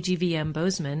on KGVM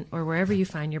Bozeman or wherever you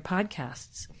find your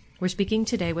podcasts. We're speaking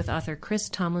today with author Chris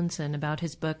Tomlinson about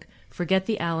his book, Forget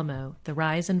the Alamo, The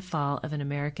Rise and Fall of an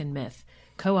American Myth,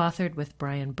 co-authored with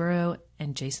Bryan Burrough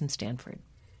and Jason Stanford.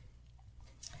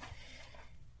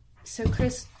 So,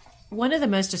 Chris, one of the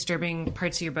most disturbing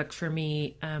parts of your book for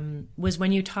me was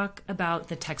when you talk about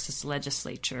the Texas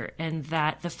legislature and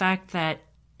that the fact that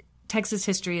Texas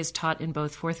history is taught in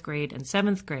both 4th grade and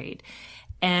 7th grade.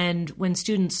 And when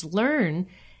students learn,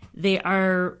 they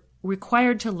are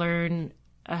required to learn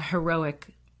a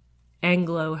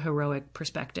Anglo heroic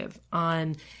perspective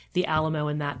on the Alamo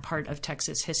and that part of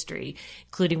Texas history,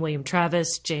 including William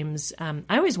Travis, James. I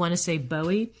always want to say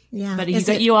Bowie, but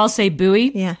you all say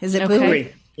Bowie. Yeah, is it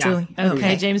Bowie? Yeah.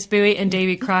 Okay, James Bowie and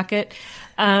Davy Crockett.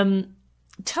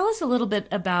 Tell us a little bit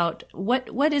about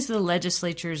what is the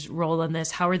legislature's role in this?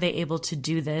 How are they able to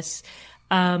do this?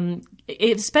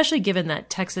 Especially given that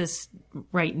Texas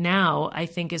right now, I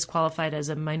think, is qualified as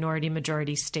a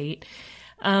minority-majority state.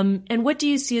 And what do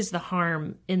you see as the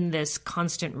harm in this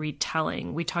constant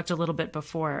retelling? We talked a little bit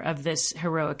before of this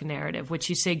heroic narrative, which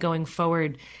you say going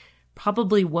forward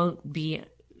probably won't be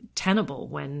tenable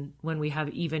when we have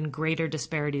even greater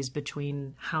disparities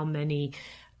between how many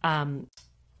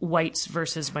whites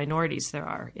versus minorities there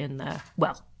are in the,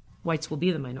 whites will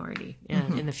be the minority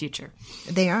in the future.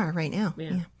 They are right now.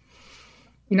 Yeah.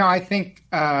 I think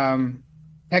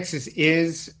Texas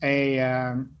is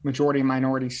a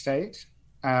majority-minority state.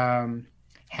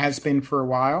 Has been for a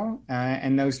while,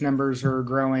 and those numbers are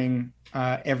growing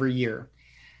every year.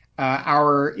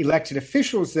 Our elected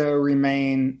officials, though,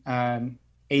 remain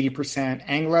 80%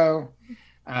 Anglo,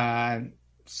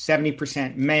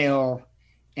 70% male,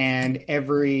 and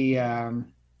every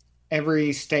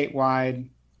statewide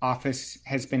office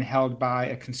has been held by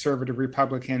a conservative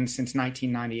Republican since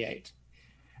 1998.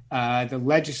 The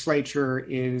legislature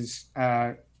is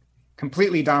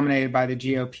completely dominated by the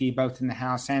GOP, both in the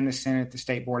House and the Senate. The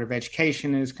State Board of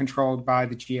Education is controlled by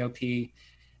the GOP,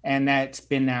 and that's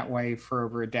been that way for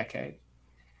over a decade.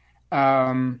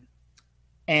 And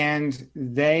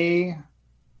they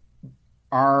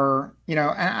are,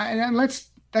 and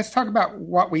let's talk about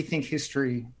what we think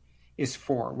history is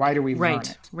for. Why do we learn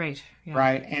it? Right. Yeah.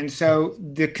 Right. And so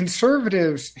the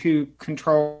conservatives who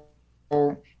control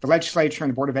the legislature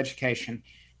and the Board of Education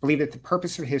believe that the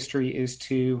purpose of history is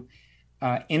to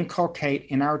inculcate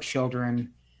in our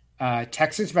children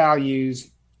Texas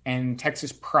values and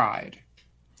Texas pride.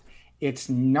 It's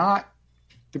not,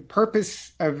 the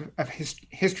purpose of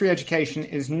history education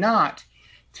is not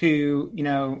to,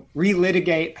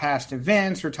 relitigate past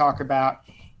events or talk about,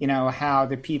 how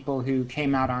the people who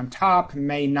came out on top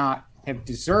may not have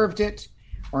deserved it,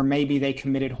 or maybe they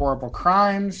committed horrible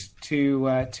crimes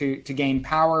to gain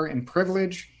power and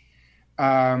privilege.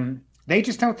 They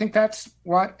just don't think that's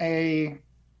what a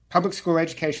public school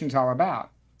education is all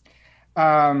about.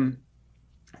 The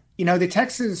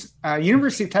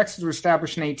University of Texas was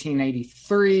established in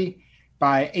 1883.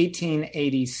 By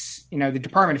 1880, the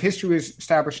Department of History was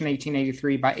established in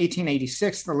 1883. By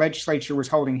 1886, the legislature was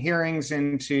holding hearings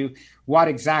into what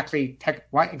exactly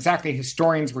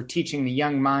historians were teaching the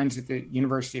young minds at the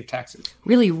University of Texas.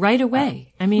 Really, right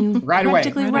away.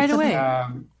 Practically right away.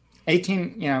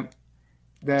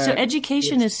 So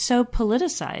education is so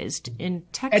politicized in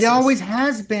Texas. It always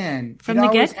has been. From the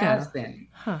get-go.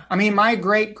 Huh. My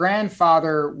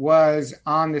great-grandfather was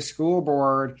on the school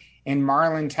board in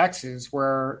Marlin, Texas,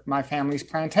 where my family's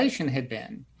plantation had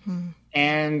been.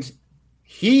 And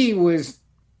he was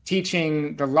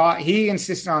teaching the law. He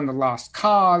insisted on the lost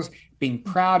cause, being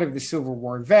proud of the Civil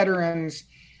War veterans.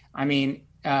 It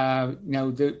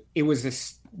was a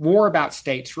war about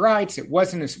states' rights. It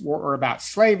wasn't a war about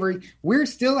slavery. We're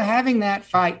still having that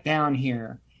fight down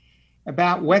here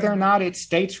about whether or not it's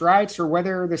states' rights or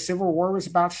whether the Civil War was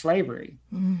about slavery.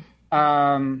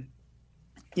 And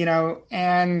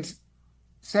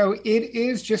so it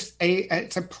is just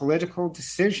it's a political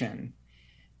decision.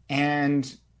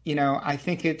 And, I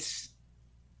think it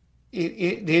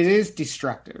is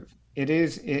destructive.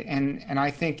 And I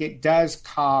think it does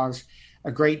cause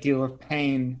a great deal of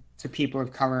pain to people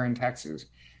of color in Texas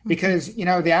because,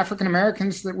 the African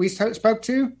Americans that we spoke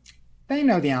to, they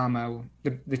know the Alamo,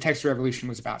 the Texas Revolution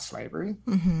was about slavery.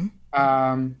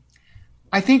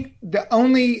 I think the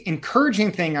only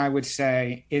encouraging thing I would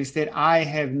say is that I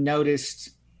have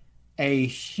noticed a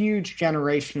huge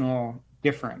generational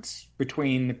difference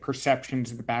between the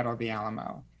perceptions of the Battle of the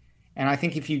Alamo. And I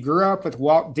think if you grew up with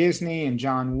Walt Disney and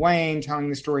John Wayne telling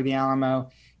the story of the Alamo,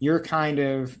 you're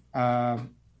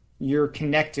you're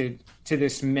connected to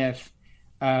this myth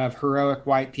of heroic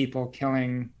white people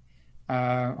killing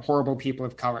horrible people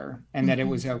of color, and that it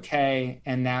was okay,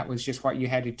 and that was just what you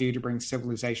had to do to bring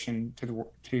civilization to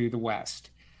the West.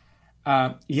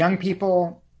 Young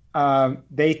people,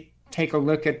 they take a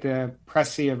look at the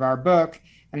précis of our book,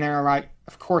 and they're like,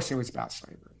 "Of course, it was about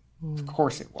slavery. Of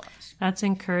course, it was." That's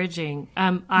encouraging.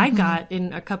 I got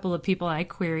in a couple of people I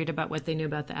queried about what they knew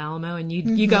about the Alamo, and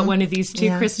you got one of these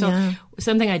too, Crystal. Yeah.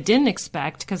 Something I didn't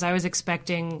expect, because I was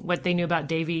expecting what they knew about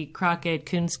Davy Crockett,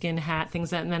 coonskin hat,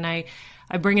 things that, and then I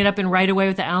bring it up, and right away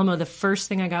with the Alamo, the first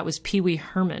thing I got was Pee Wee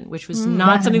Herman, which was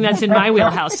not something that's in my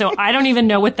wheelhouse. So I don't even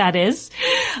know what that is.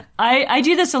 I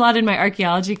do this a lot in my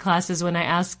archaeology classes when I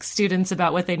ask students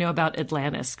about what they know about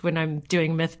Atlantis, when I'm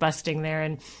doing myth busting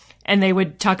there, and they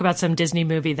would talk about some Disney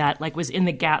movie that was in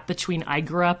the gap between I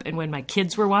grew up and when my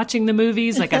kids were watching the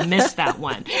movies. I missed that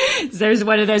one. So there's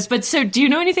one of those. But so do you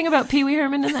know anything about Pee Wee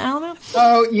Herman and the Alamo?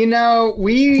 Oh,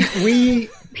 we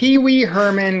Pee Wee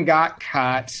Herman got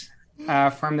cut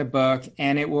from the book,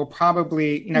 and it will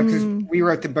probably, because we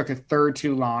wrote the book a third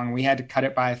too long. We had to cut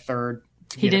it by a third.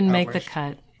 He didn't make the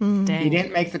cut. Dang. He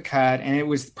didn't make the cut, and it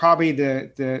was probably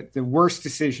the worst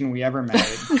decision we ever made.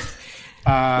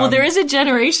 Well, there is a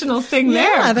generational thing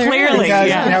there, clearly.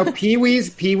 Because, Pee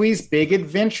Wee's big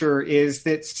adventure is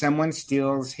that someone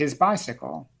steals his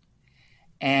bicycle,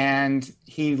 and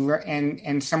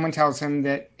and someone tells him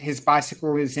that his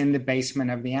bicycle is in the basement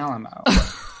of the Alamo.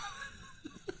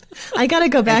 I got to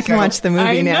go back and watch the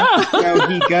movie now. So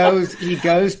he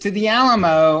goes to the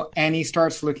Alamo, and he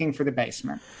starts looking for the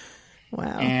basement.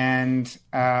 Wow. And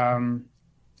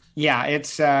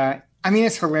it's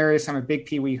hilarious. I'm a big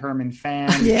Pee Wee Herman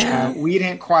fan. Yeah. We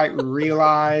didn't quite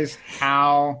realize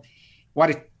what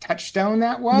a touchstone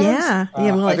that was. Yeah.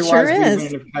 Well, it otherwise sure we is.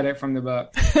 wouldn't have cut it from the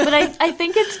book. But I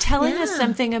think it's telling us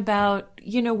something about,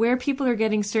 where people are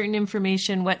getting certain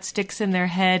information, what sticks in their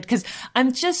head. Because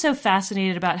I'm just so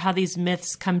fascinated about how these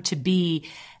myths come to be,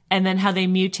 and then how they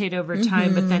mutate over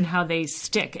time, but then how they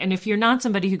stick. And if you're not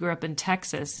somebody who grew up in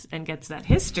Texas and gets that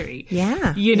history,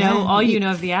 all you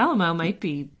know of the Alamo might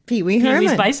be Pee Wee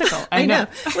Herman's bicycle. I know.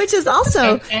 Which is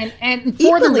also and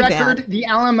for the record, the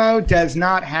Alamo does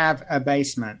not have a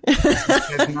basement.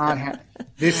 It does not have.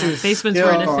 Basements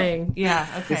weren't a thing. Yeah.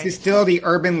 Okay. This is still the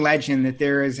urban legend that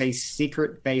there is a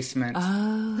secret basement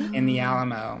in the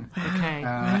Alamo. Okay.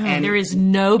 And there is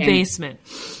no basement.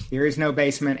 There is no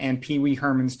basement, and Pee Wee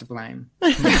Herman's to blame.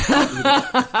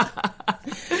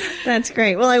 That's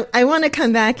great. Well, I want to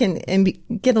come back and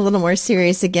get a little more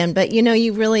serious again, but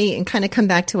you really, and kind of come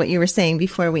back to what you were saying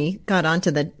before we got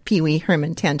onto the Pee Wee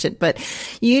Herman tangent, but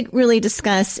you really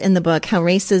discuss in the book how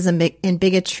racism and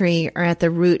bigotry are at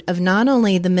the root of not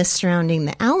only the myth surrounding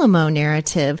the Alamo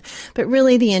narrative, but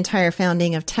really the entire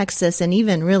founding of Texas and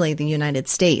even really the United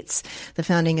States, the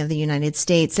founding of the United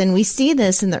States. And we see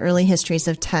this in the early histories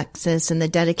of Texas and the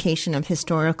dedication of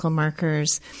historical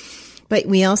markers. But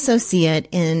we also see it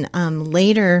in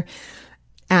later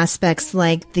aspects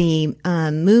like the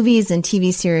movies and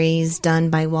TV series done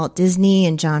by Walt Disney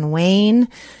and John Wayne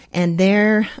and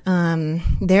their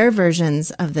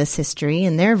versions of this history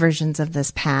and their versions of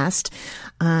this past.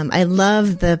 I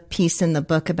love the piece in the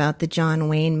book about the John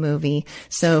Wayne movie.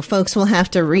 So folks will have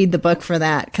to read the book for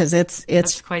that because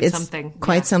it's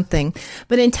quite something.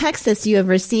 But in Texas, you have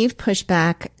received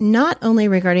pushback not only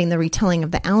regarding the retelling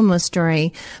of the Alamo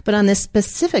story, but on this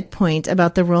specific point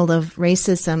about the role of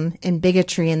racism and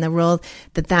bigotry and the role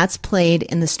that that's played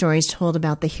in the stories told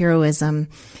about the heroism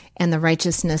and the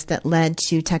righteousness that led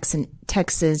to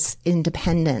Texas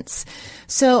independence.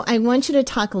 So I want you to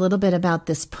talk a little bit about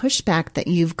this pushback that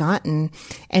you've gotten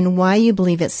and why you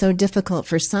believe it's so difficult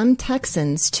for some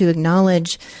Texans to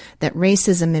acknowledge that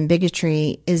racism and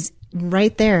bigotry is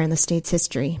right there in the state's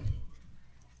history.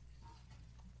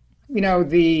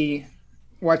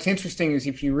 What's interesting is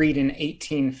if you read an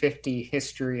 1850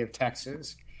 history of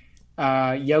Texas,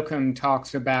 Yoakum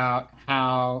talks about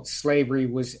how slavery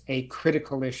was a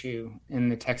critical issue in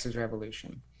the Texas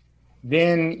Revolution.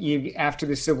 Then after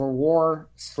the Civil War,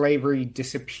 slavery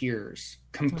disappears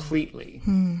completely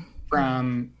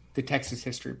from the Texas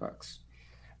history books.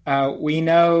 We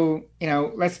know,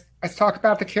 let's talk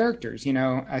about the characters.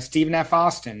 Stephen F.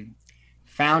 Austin,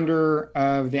 founder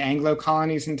of the Anglo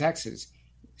colonies in Texas,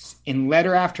 in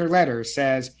letter after letter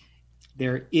says,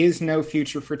 there is no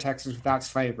future for Texas without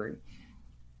slavery.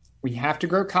 We have to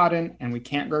grow cotton, and we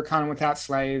can't grow cotton without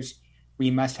slaves.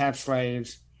 We must have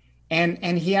slaves.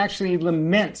 And he actually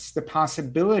laments the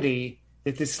possibility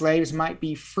that the slaves might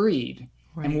be freed.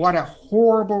 Right. And what a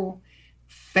horrible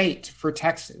fate for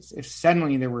Texas if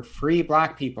suddenly there were free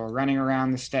Black people running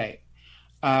around the state.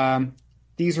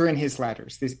 These are in his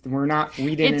letters. We didn't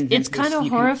invent this. It's kind of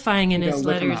horrifying in his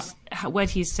letters what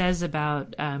he says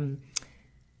about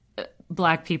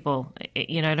Black people.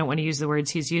 I don't want to use the words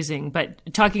he's using, but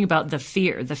talking about the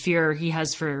fear he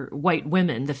has for white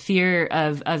women, the fear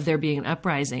of there being an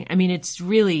uprising. I mean, it's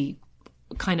really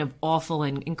kind of awful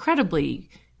and incredibly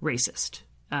racist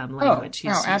language.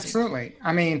 He's using. Absolutely.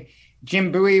 I mean,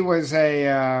 Jim Bowie was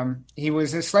a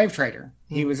slave trader.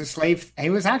 He was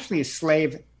actually a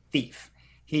slave thief.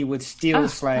 He would steal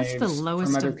slaves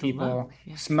from other people,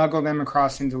 smuggle them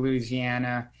across into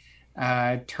Louisiana,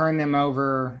 turn them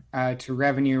over to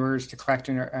revenuers to collect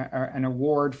an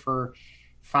award for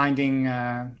finding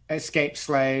escaped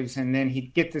slaves, and then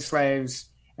he'd get the slaves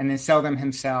and then sell them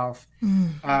himself.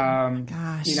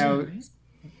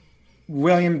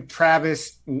 William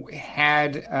Travis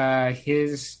had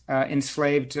his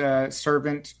enslaved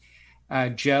servant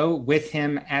Joe with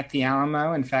him at the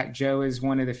Alamo. In fact, Joe is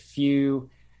one of the few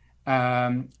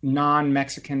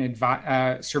non-Mexican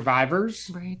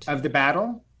survivors of the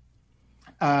battle.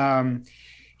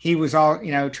 He was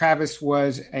Travis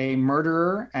was a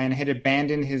murderer and had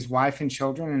abandoned his wife and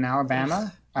children in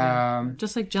Alabama.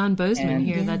 Just like John Bozeman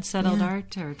here, that settled our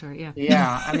territory.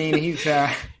 Yeah. I mean,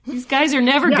 these guys are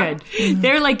never good.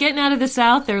 They're like getting out of the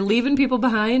South, they're leaving people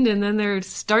behind, and then they're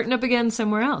starting up again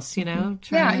somewhere else, trying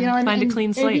to find a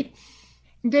clean slate.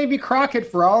 Davy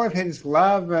Crockett, for all of his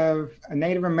love of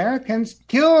Native Americans,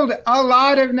 killed a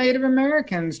lot of Native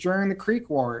Americans during the Creek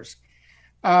Wars.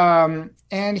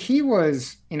 And he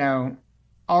was,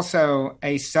 also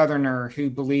a Southerner who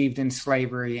believed in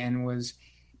slavery and was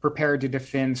prepared to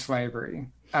defend slavery.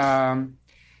 And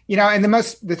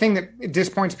the thing that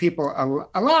disappoints people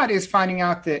a lot is finding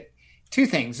out that two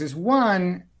things is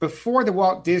one, before the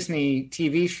Walt Disney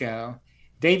TV show,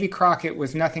 Davy Crockett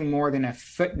was nothing more than a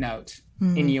footnote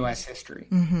in U.S. history.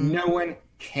 No one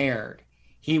cared.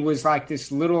 He was like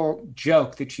this little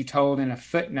joke that you told in a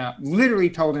footnote,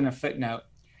 literally told in a footnote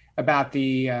about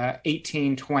the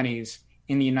 1820s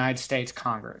in the United States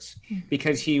Congress,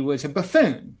 because he was a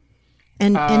buffoon.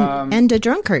 And a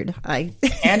drunkard.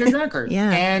 And a drunkard.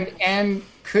 And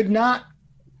could not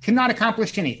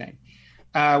accomplish anything,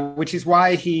 which is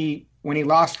why when he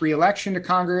lost re-election to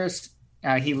Congress,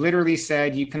 he literally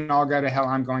said, "You can all go to hell.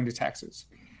 I'm going to Texas."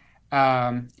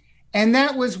 And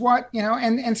that was what,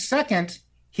 and second,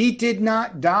 he did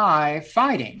not die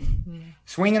fighting,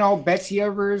 swinging old Betsy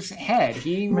over his head.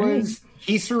 He was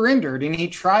he surrendered, and he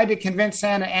tried to convince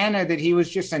Santa Anna that he was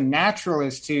just a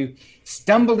naturalist who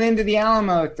stumbled into the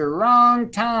Alamo at the wrong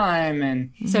time.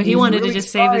 And so he wanted to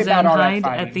just save his own hide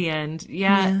at the end.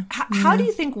 Yeah. How do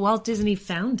you think Walt Disney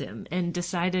found him and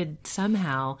decided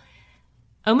somehow,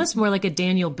 almost more like a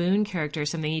Daniel Boone character or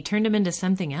something, he turned him into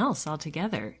something else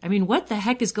altogether? I mean, what the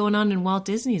heck is going on in Walt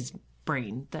Disney's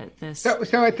brain?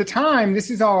 So at the time, this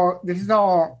is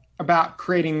all about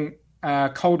creating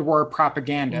Cold War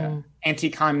propaganda,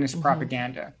 anti-communist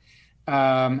propaganda,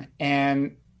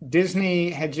 and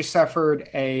Disney had just suffered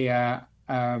the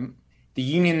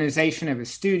unionization of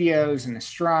his studios and the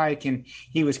strike, and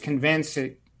he was convinced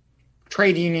that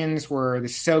trade unions were the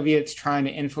Soviets trying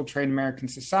to infiltrate American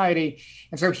society.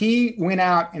 And so he went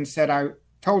out and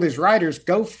told his writers,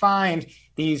 go find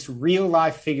these real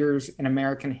life figures in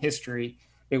American history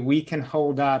that we can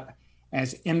hold up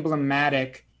as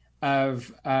emblematic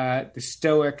of the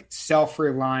stoic,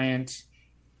 self-reliant,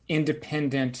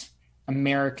 independent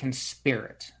American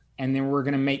spirit. And then we're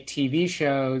going to make TV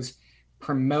shows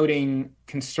promoting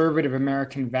conservative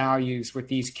American values with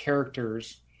these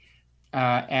characters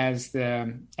as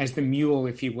the mule,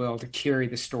 if you will, to carry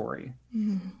the story.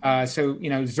 So,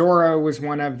 Zorro was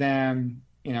one of them.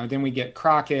 Then we get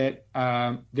Crockett.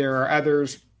 There are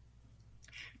others.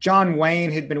 John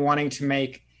Wayne had been wanting to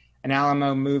make an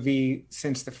Alamo movie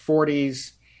since the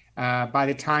 40s. By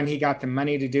the time he got the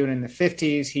money to do it in the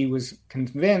 50s, he was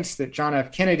convinced that John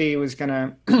F. Kennedy was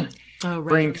going to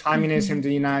bring communism to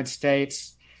the United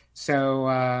States.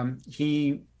 So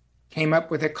he came up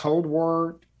with a Cold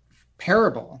War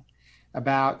parable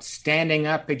about standing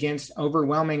up against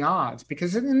overwhelming odds.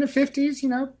 Because in the 50s,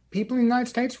 people in the United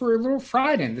States were a little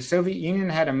frightened. The Soviet Union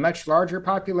had a much larger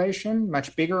population,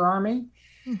 much bigger army.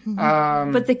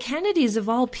 But the Kennedys, of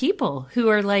all people, who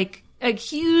are like a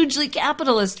hugely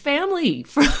capitalist family,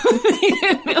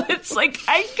 it's like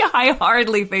I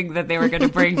hardly think that they were going to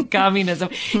bring communism.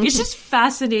 It's just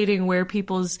fascinating where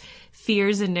people's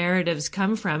fears and narratives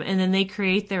come from, and then they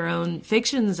create their own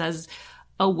fictions as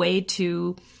a way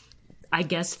to, I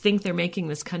guess, think they're making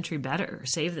this country better, or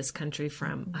save this country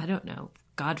from, I don't know,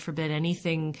 God forbid,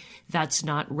 anything that's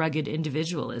not rugged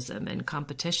individualism and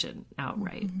competition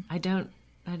outright. I don't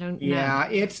know. Yeah,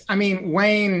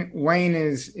 Wayne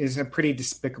is a pretty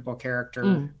despicable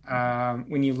character.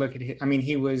 When you look at him,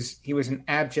 he was an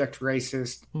abject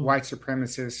racist, white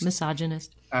supremacist,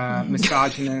 misogynist.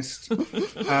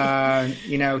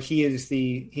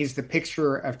 He's the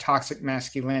picture of toxic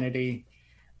masculinity.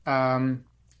 And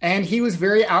he was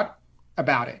very out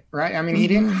about it, right? He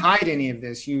didn't hide any of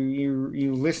this.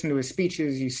 You listen to his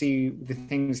speeches, you see the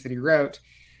things that he wrote.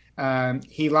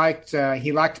 He liked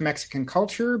Mexican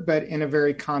culture, but in a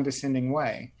very condescending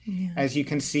way, as you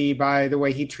can see by the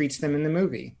way he treats them in the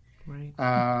movie,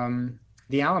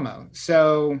 The Alamo.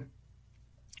 So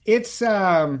it's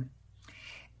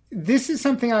this is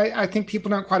something I think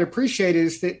people don't quite appreciate,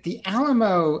 is that The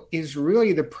Alamo is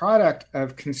really the product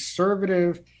of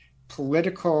conservative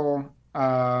political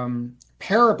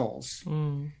parables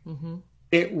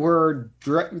that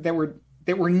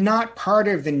were not part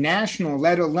of the national,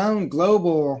 let alone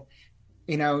global,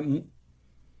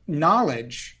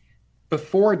 knowledge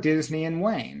before Disney and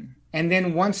Wayne. And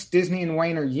then once Disney and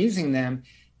Wayne are using them,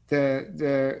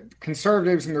 the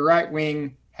conservatives and the right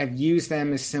wing have used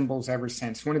them as symbols ever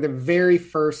since. One of the very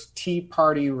first Tea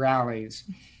Party rallies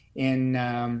in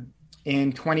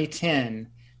 2010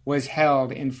 was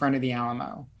held in front of the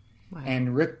Alamo. Wow.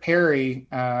 And Rick Perry,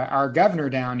 our governor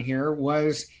down here,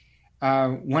 was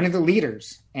one of the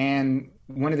leaders and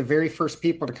one of the very first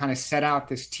people to kind of set out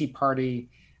this Tea Party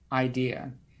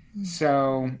idea.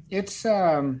 So it's,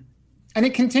 and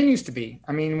it continues to be.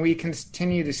 We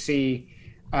continue to see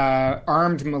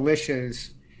armed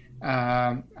militias,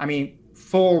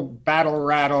 full battle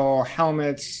rattle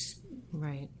helmets,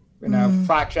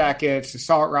 flak jackets,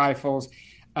 assault rifles,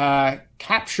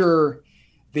 capture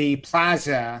the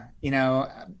plaza,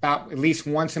 about at least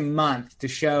once a month to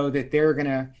show that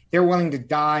they're willing to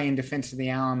die in defense of the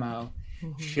Alamo.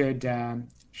 Should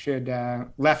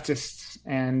leftists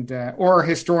and or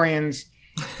historians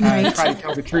try to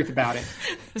tell the truth about it.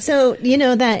 So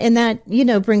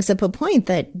that brings up a point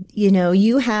that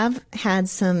you have had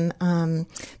some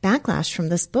backlash from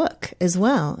this book as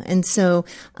well, and so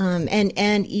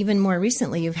and even more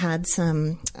recently you've had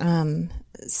some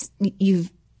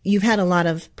You've had a lot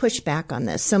of pushback on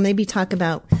this, so maybe talk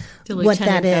about what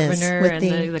that is.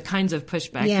 And the kinds of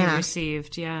pushback you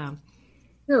received. Yeah,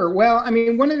 sure. Well,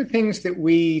 one of the things that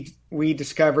we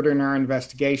discovered in our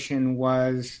investigation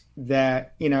was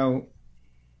that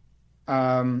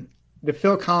the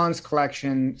Phil Collins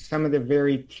collection, some of the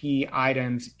very key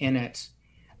items in it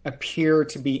appear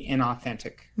to be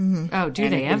inauthentic. Mm-hmm. Oh, do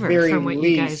and they ever? From what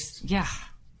you guys, yeah,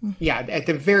 at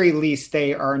the very least,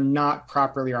 they are not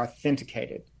properly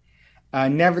authenticated.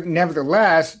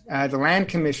 Nevertheless, the land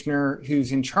commissioner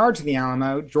who's in charge of the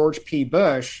Alamo, George P.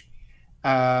 Bush,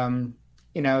 the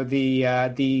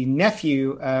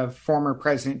nephew of former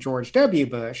President George W.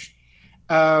 Bush,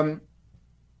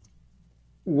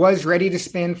 was ready to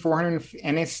spend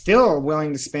and is still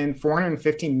willing to spend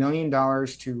 $450 million to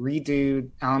redo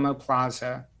Alamo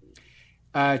Plaza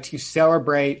to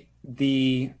celebrate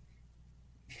the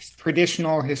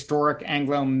traditional historic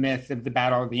Anglo myth of the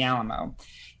Battle of the Alamo.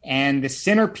 And the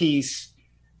centerpiece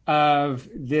of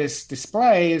this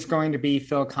display is going to be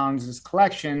Phil Collins's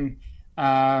collection,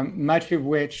 much of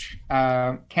which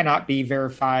cannot be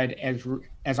verified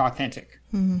as authentic.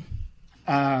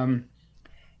 Mm-hmm.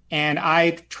 And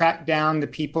I tracked down the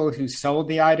people who sold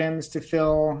the items to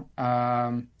Phil.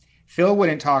 Phil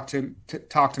wouldn't talk to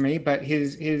me, but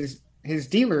his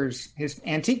dealers, his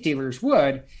antique dealers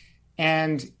would.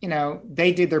 And,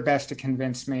 they did their best to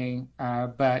convince me,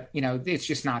 but, it's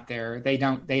just not there. They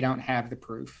don't have the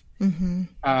proof. Mm-hmm.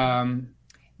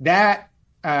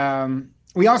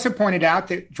 We also pointed out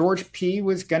that George P.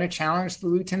 was going to challenge the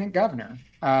lieutenant governor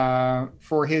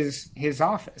for his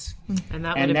office. And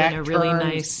that would have been a really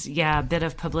nice, bit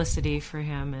of publicity for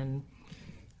him.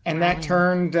 And that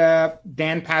turned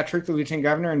Dan Patrick, the lieutenant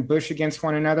governor, and Bush against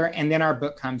one another. And then our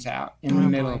book comes out in the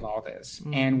middle of all this.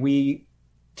 Mm-hmm. And we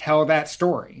tell that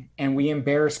story, and we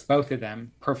embarrass both of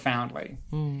them profoundly.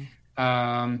 Mm.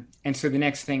 And so the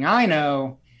next thing I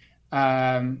know,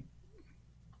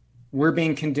 we're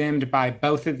being condemned by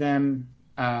both of them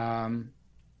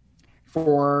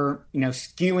for,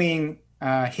 skewing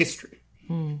history.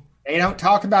 Mm. They don't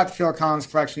talk about the Phil Collins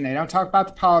collection. They don't talk about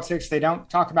the politics. They don't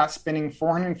talk about spending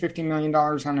 $450 million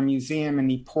on a museum in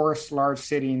the poorest large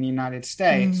city in the United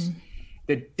States. Mm.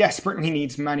 That desperately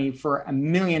needs money for a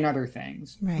million other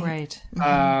things. Right.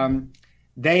 Mm-hmm.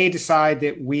 They decide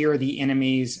that we are the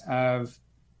enemies of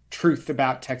truth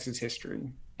about Texas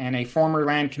history. And a former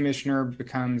land commissioner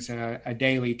becomes a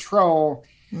daily troll.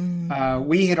 Mm.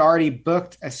 We had already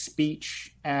booked a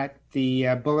speech at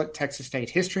the Bullitt Texas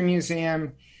State History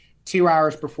Museum. 2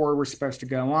 hours before we're supposed to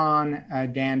go on,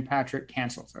 Dan Patrick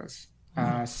cancels us,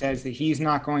 says that he's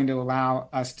not going to allow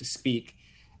us to speak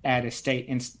at a state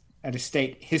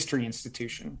history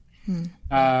institution.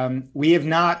 We have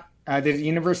not, the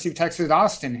University of Texas at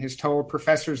Austin has told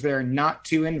professors there not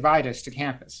to invite us to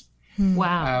campus.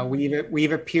 Wow.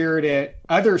 We've appeared at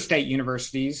other state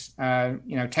universities,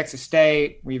 Texas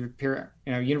State, we've appeared,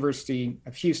 University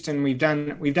of Houston, we've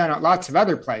done lots of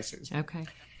other places. Okay.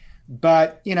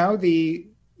 But, the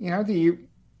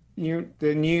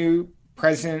new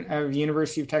president of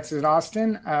University of Texas at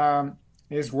Austin,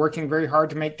 is working very hard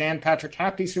to make Dan Patrick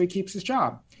happy so he keeps his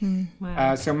job.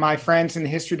 Wow. So my friends in the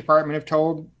history department have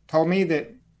told me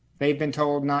that they've been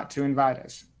told not to invite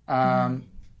us.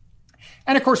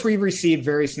 And of course, we've received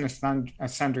various and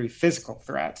sundry physical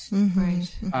threats,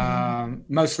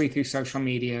 mostly through social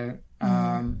media,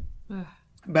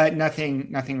 but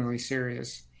nothing really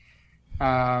serious.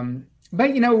 Dan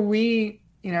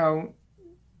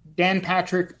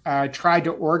Patrick tried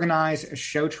to organize a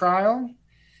show trial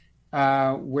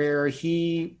where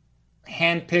he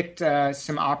handpicked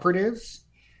some operatives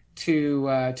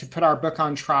to put our book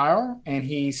on trial, and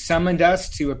he summoned us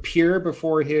to appear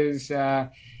before his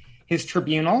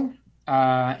tribunal,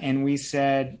 and we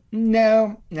said,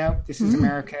 no, this is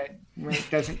America.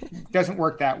 It doesn't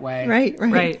work that way.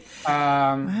 Right.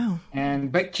 Wow.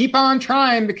 But keep on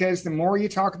trying, because the more you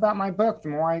talk about my book, the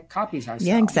more copies I sell.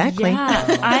 Yeah, exactly.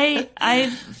 Yeah. I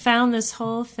found this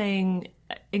whole thing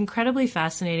incredibly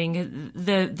fascinating.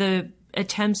 The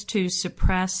attempts to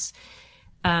suppress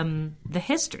the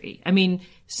history. I mean,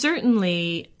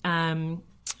 certainly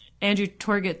Andrew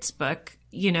Torgett's book,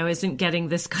 isn't getting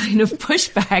this kind of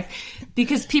pushback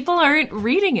because people aren't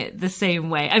reading it the same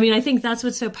way. I mean, I think that's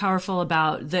what's so powerful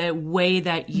about the way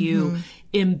that you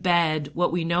embed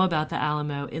what we know about the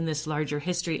Alamo in this larger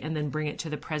history and then bring it to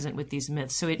the present with these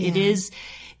myths. So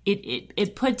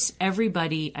it puts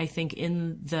everybody, I think,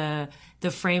 in the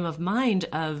frame of mind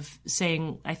of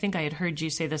saying, I think I had heard you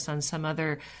say this on some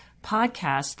other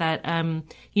podcast, that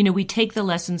we take the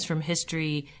lessons from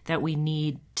history that we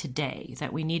need today,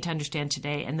 that we need to understand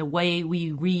today, and the way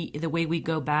we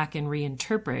go back and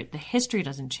reinterpret the history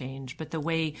doesn't change, but the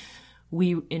way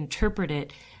we interpret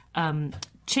it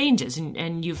changes.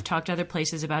 And you've talked other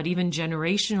places about even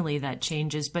generationally that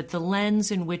changes, but the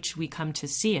lens in which we come to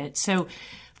see it. So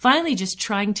finally just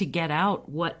trying to get out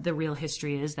what the real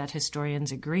history is that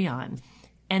historians agree on,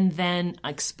 and then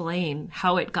explain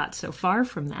how it got so far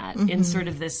from that in sort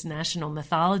of this national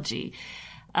mythology.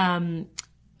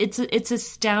 It's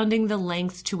astounding the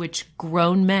lengths to which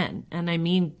grown men, and I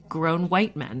mean grown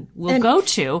white men, will go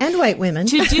to. And white women.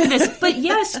 To do this. But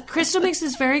yes, Crystal makes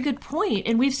this very good point,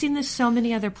 and we've seen this so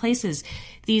many other places.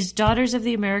 These Daughters of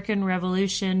the American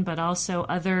Revolution, but also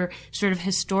other sort of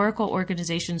historical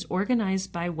organizations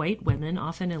organized by white women,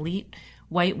 often elite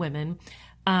white women,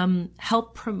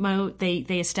 help promote, they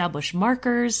establish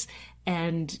markers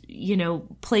and,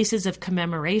 places of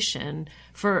commemoration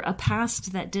for a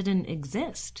past that didn't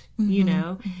exist,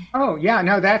 Oh yeah,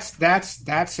 no, that's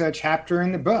a chapter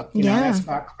in the book. You know, that's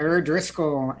about Clara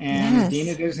Driscoll and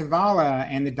Dina de Zavala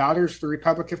and the Daughters of the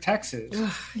Republic of Texas.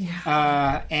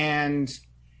 And,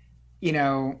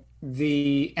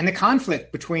 the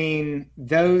conflict between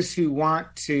those who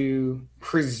want to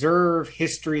preserve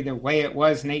history the way it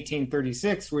was in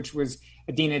 1836, which was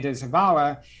Dina de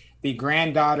Zavala, the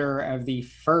granddaughter of the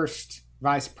first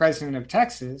vice president of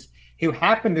Texas, who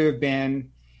happened to have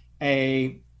been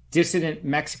a dissident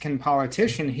Mexican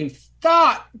politician who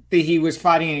thought that he was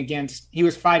fighting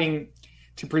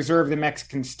to preserve the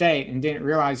Mexican state and didn't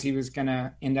realize he was going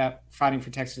to end up fighting for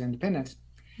Texas independence.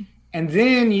 And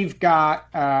then you've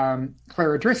got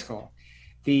Clara Driscoll,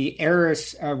 the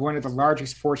heiress of one of the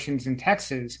largest fortunes in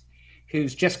Texas,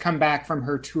 who's just come back from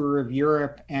her tour of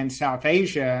Europe and South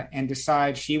Asia and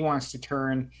decides she wants to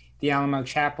turn the Alamo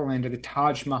Chapel into the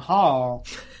Taj Mahal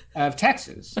of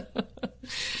Texas,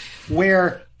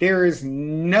 where there is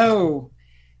no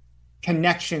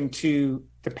connection to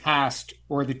the past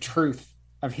or the truth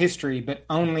of history, but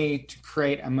only to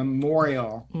create a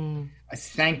memorial, a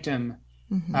sanctum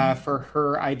for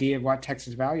her idea of what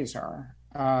Texas values are.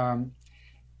 My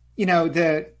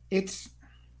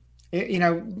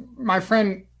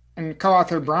friend and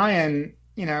co-author Bryan,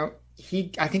 I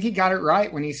think he got it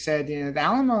right when he said, the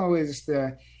Alamo is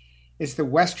the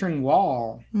Western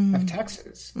Wall of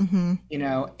Texas.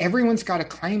 Everyone's got a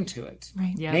claim to it.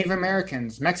 Right. Yeah. Native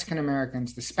Americans, Mexican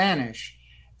Americans, the Spanish,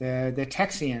 the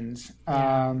Texians.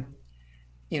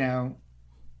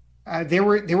 There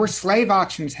were slave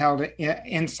auctions held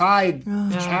inside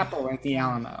the chapel at the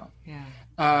Alamo. Yeah.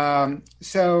 One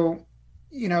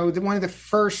of the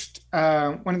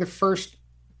first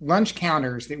lunch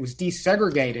counters that was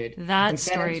desegregated in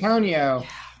San Antonio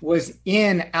was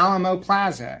in Alamo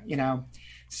Plaza.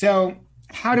 So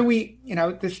how do we?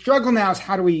 The struggle now is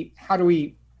how do we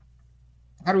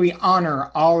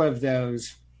honor all of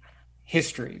those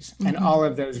histories and all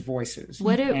of those voices?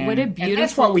 What a beautiful. And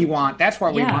that's what we want. That's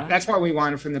what we want. That's what we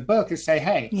wanted from the book, is say,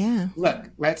 hey, look,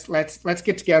 let's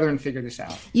get together and figure this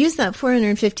out. Use that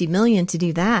 $450 million to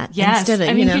do that. Yes, instead of,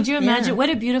 could you imagine what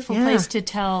a beautiful place to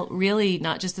tell? Really,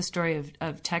 not just the story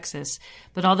of Texas,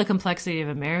 but all the complexity of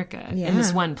America in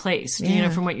this one place.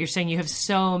 From what you're saying, you have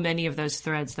so many of those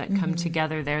threads that come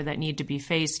together there that need to be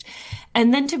faced,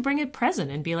 and then to bring it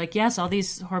present and be like, yes, all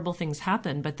these horrible things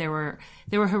happened, but there were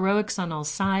heroics on all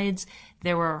sides.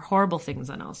 There were horrible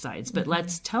things on all sides, but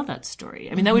let's tell that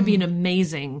story. I mean, that would be an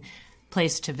amazing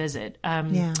place to visit.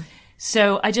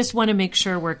 So I just want to make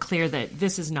sure we're clear that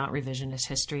this is not revisionist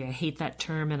history. I hate that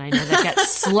term, and I know that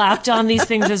gets slapped on these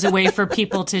things as a way for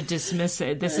people to dismiss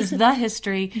it. This is the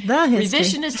history.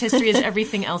 Revisionist history is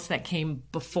everything else that came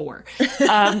before,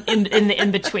 in the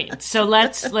in between. So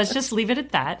let's just leave it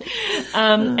at that.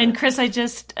 And Chris,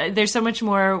 there's so much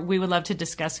more we would love to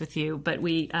discuss with you, but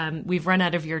we've run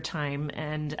out of your time,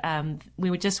 and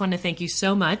we would just want to thank you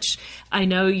so much. I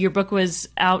know your book was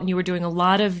out, and you were doing a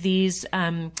lot of these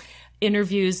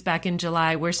interviews back in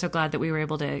July. We're so glad that we were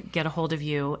able to get a hold of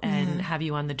you and have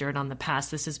you on The Dirt on the Past.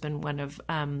 This has been one of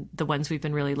the ones we've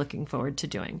been really looking forward to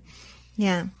doing.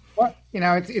 Yeah. Well,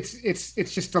 it's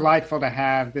just delightful to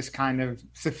have this kind of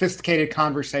sophisticated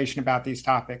conversation about these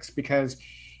topics, because,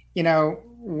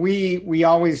 we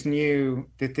always knew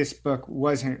that this book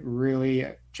wasn't really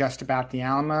just about the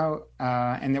Alamo,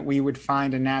 and that we would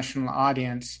find a national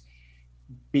audience,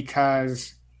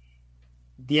 because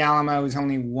the Alamo is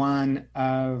only one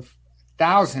of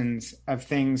thousands of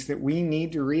things that we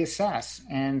need to reassess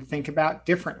and think about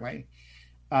differently.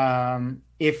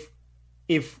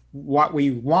 If what we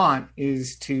want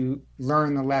is to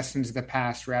learn the lessons of the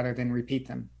past rather than repeat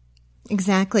them.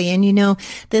 Exactly. And,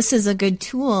 this is a good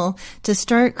tool to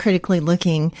start critically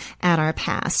looking at our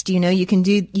past.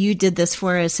 You did this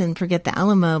for us in Forget the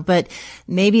Alamo, but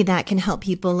maybe that can help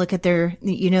people look at their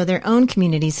own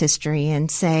community's history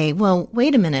and say, well,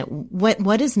 wait a minute,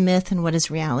 what is myth and what is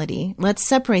reality? Let's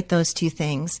separate those two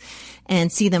things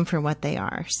and see them for what they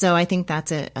are. So I think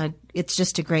that's it's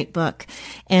just a great book.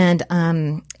 And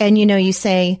you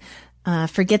say,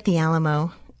 Forget the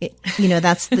Alamo.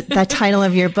 That's the title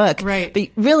of your book. Right. But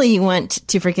really you want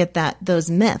to forget those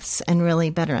myths and really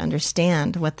better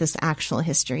understand what this actual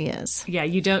history is. Yeah,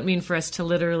 you don't mean for us to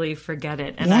literally forget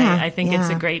it. And I think it's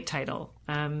a great title.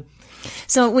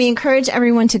 So we encourage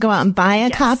everyone to go out and buy a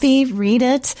copy, read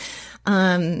it,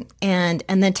 and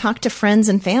then talk to friends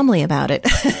and family about it.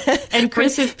 And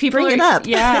Chris, if people bring it up.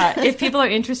 if people are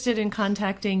interested in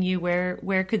contacting you,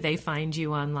 where could they find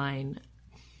you online?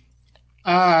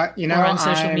 Or on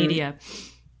social media.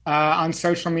 On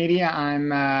social media,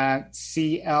 I'm at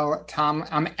CL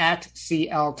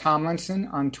Tomlinson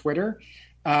on Twitter.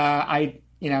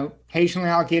 Occasionally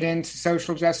I'll get into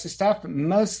social justice stuff, but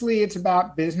mostly it's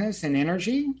about business and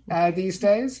energy these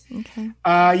days. Okay.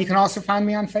 You can also find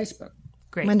me on Facebook.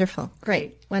 Great. Wonderful.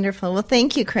 Great. Wonderful. Well,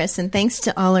 thank you, Chris. And thanks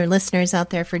to all our listeners out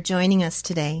there for joining us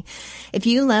today. If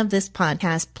you love this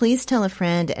podcast, please tell a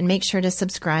friend and make sure to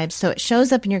subscribe so it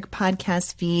shows up in your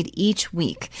podcast feed each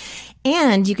week.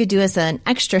 And you could do us an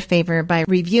extra favor by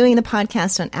reviewing the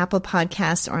podcast on Apple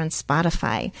Podcasts or on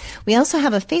Spotify. We also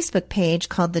have a Facebook page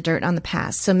called The Dirt on the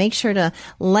Past. So make sure to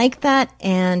like that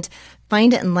and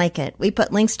find it and like it. We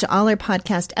put links to all our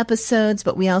podcast episodes,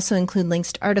 but we also include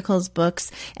links to articles,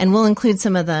 books, and we'll include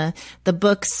some of the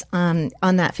books on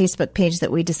that Facebook page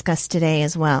that we discussed today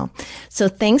as well. So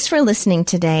thanks for listening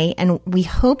today, and we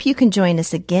hope you can join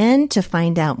us again to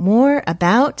find out more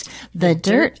about the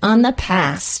dirt on the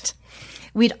past.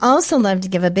 We'd also love to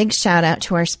give a big shout out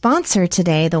to our sponsor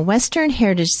today, the Western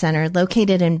Heritage Center,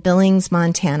 located in Billings,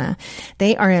 Montana.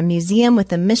 They are a museum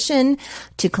with a mission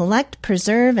to collect,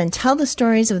 preserve, and tell the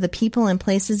stories of the people and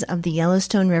places of the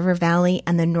Yellowstone River Valley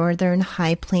and the Northern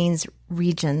High Plains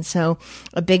region. So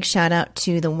a big shout out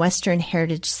to the Western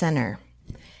Heritage Center.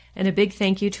 And a big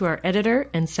thank you to our editor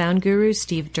and sound guru,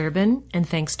 Steve Durbin, and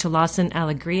thanks to Lawson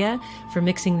Alegria for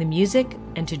mixing the music,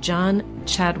 and to John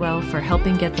Chadwell for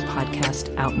helping get the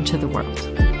podcast out into the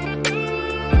world.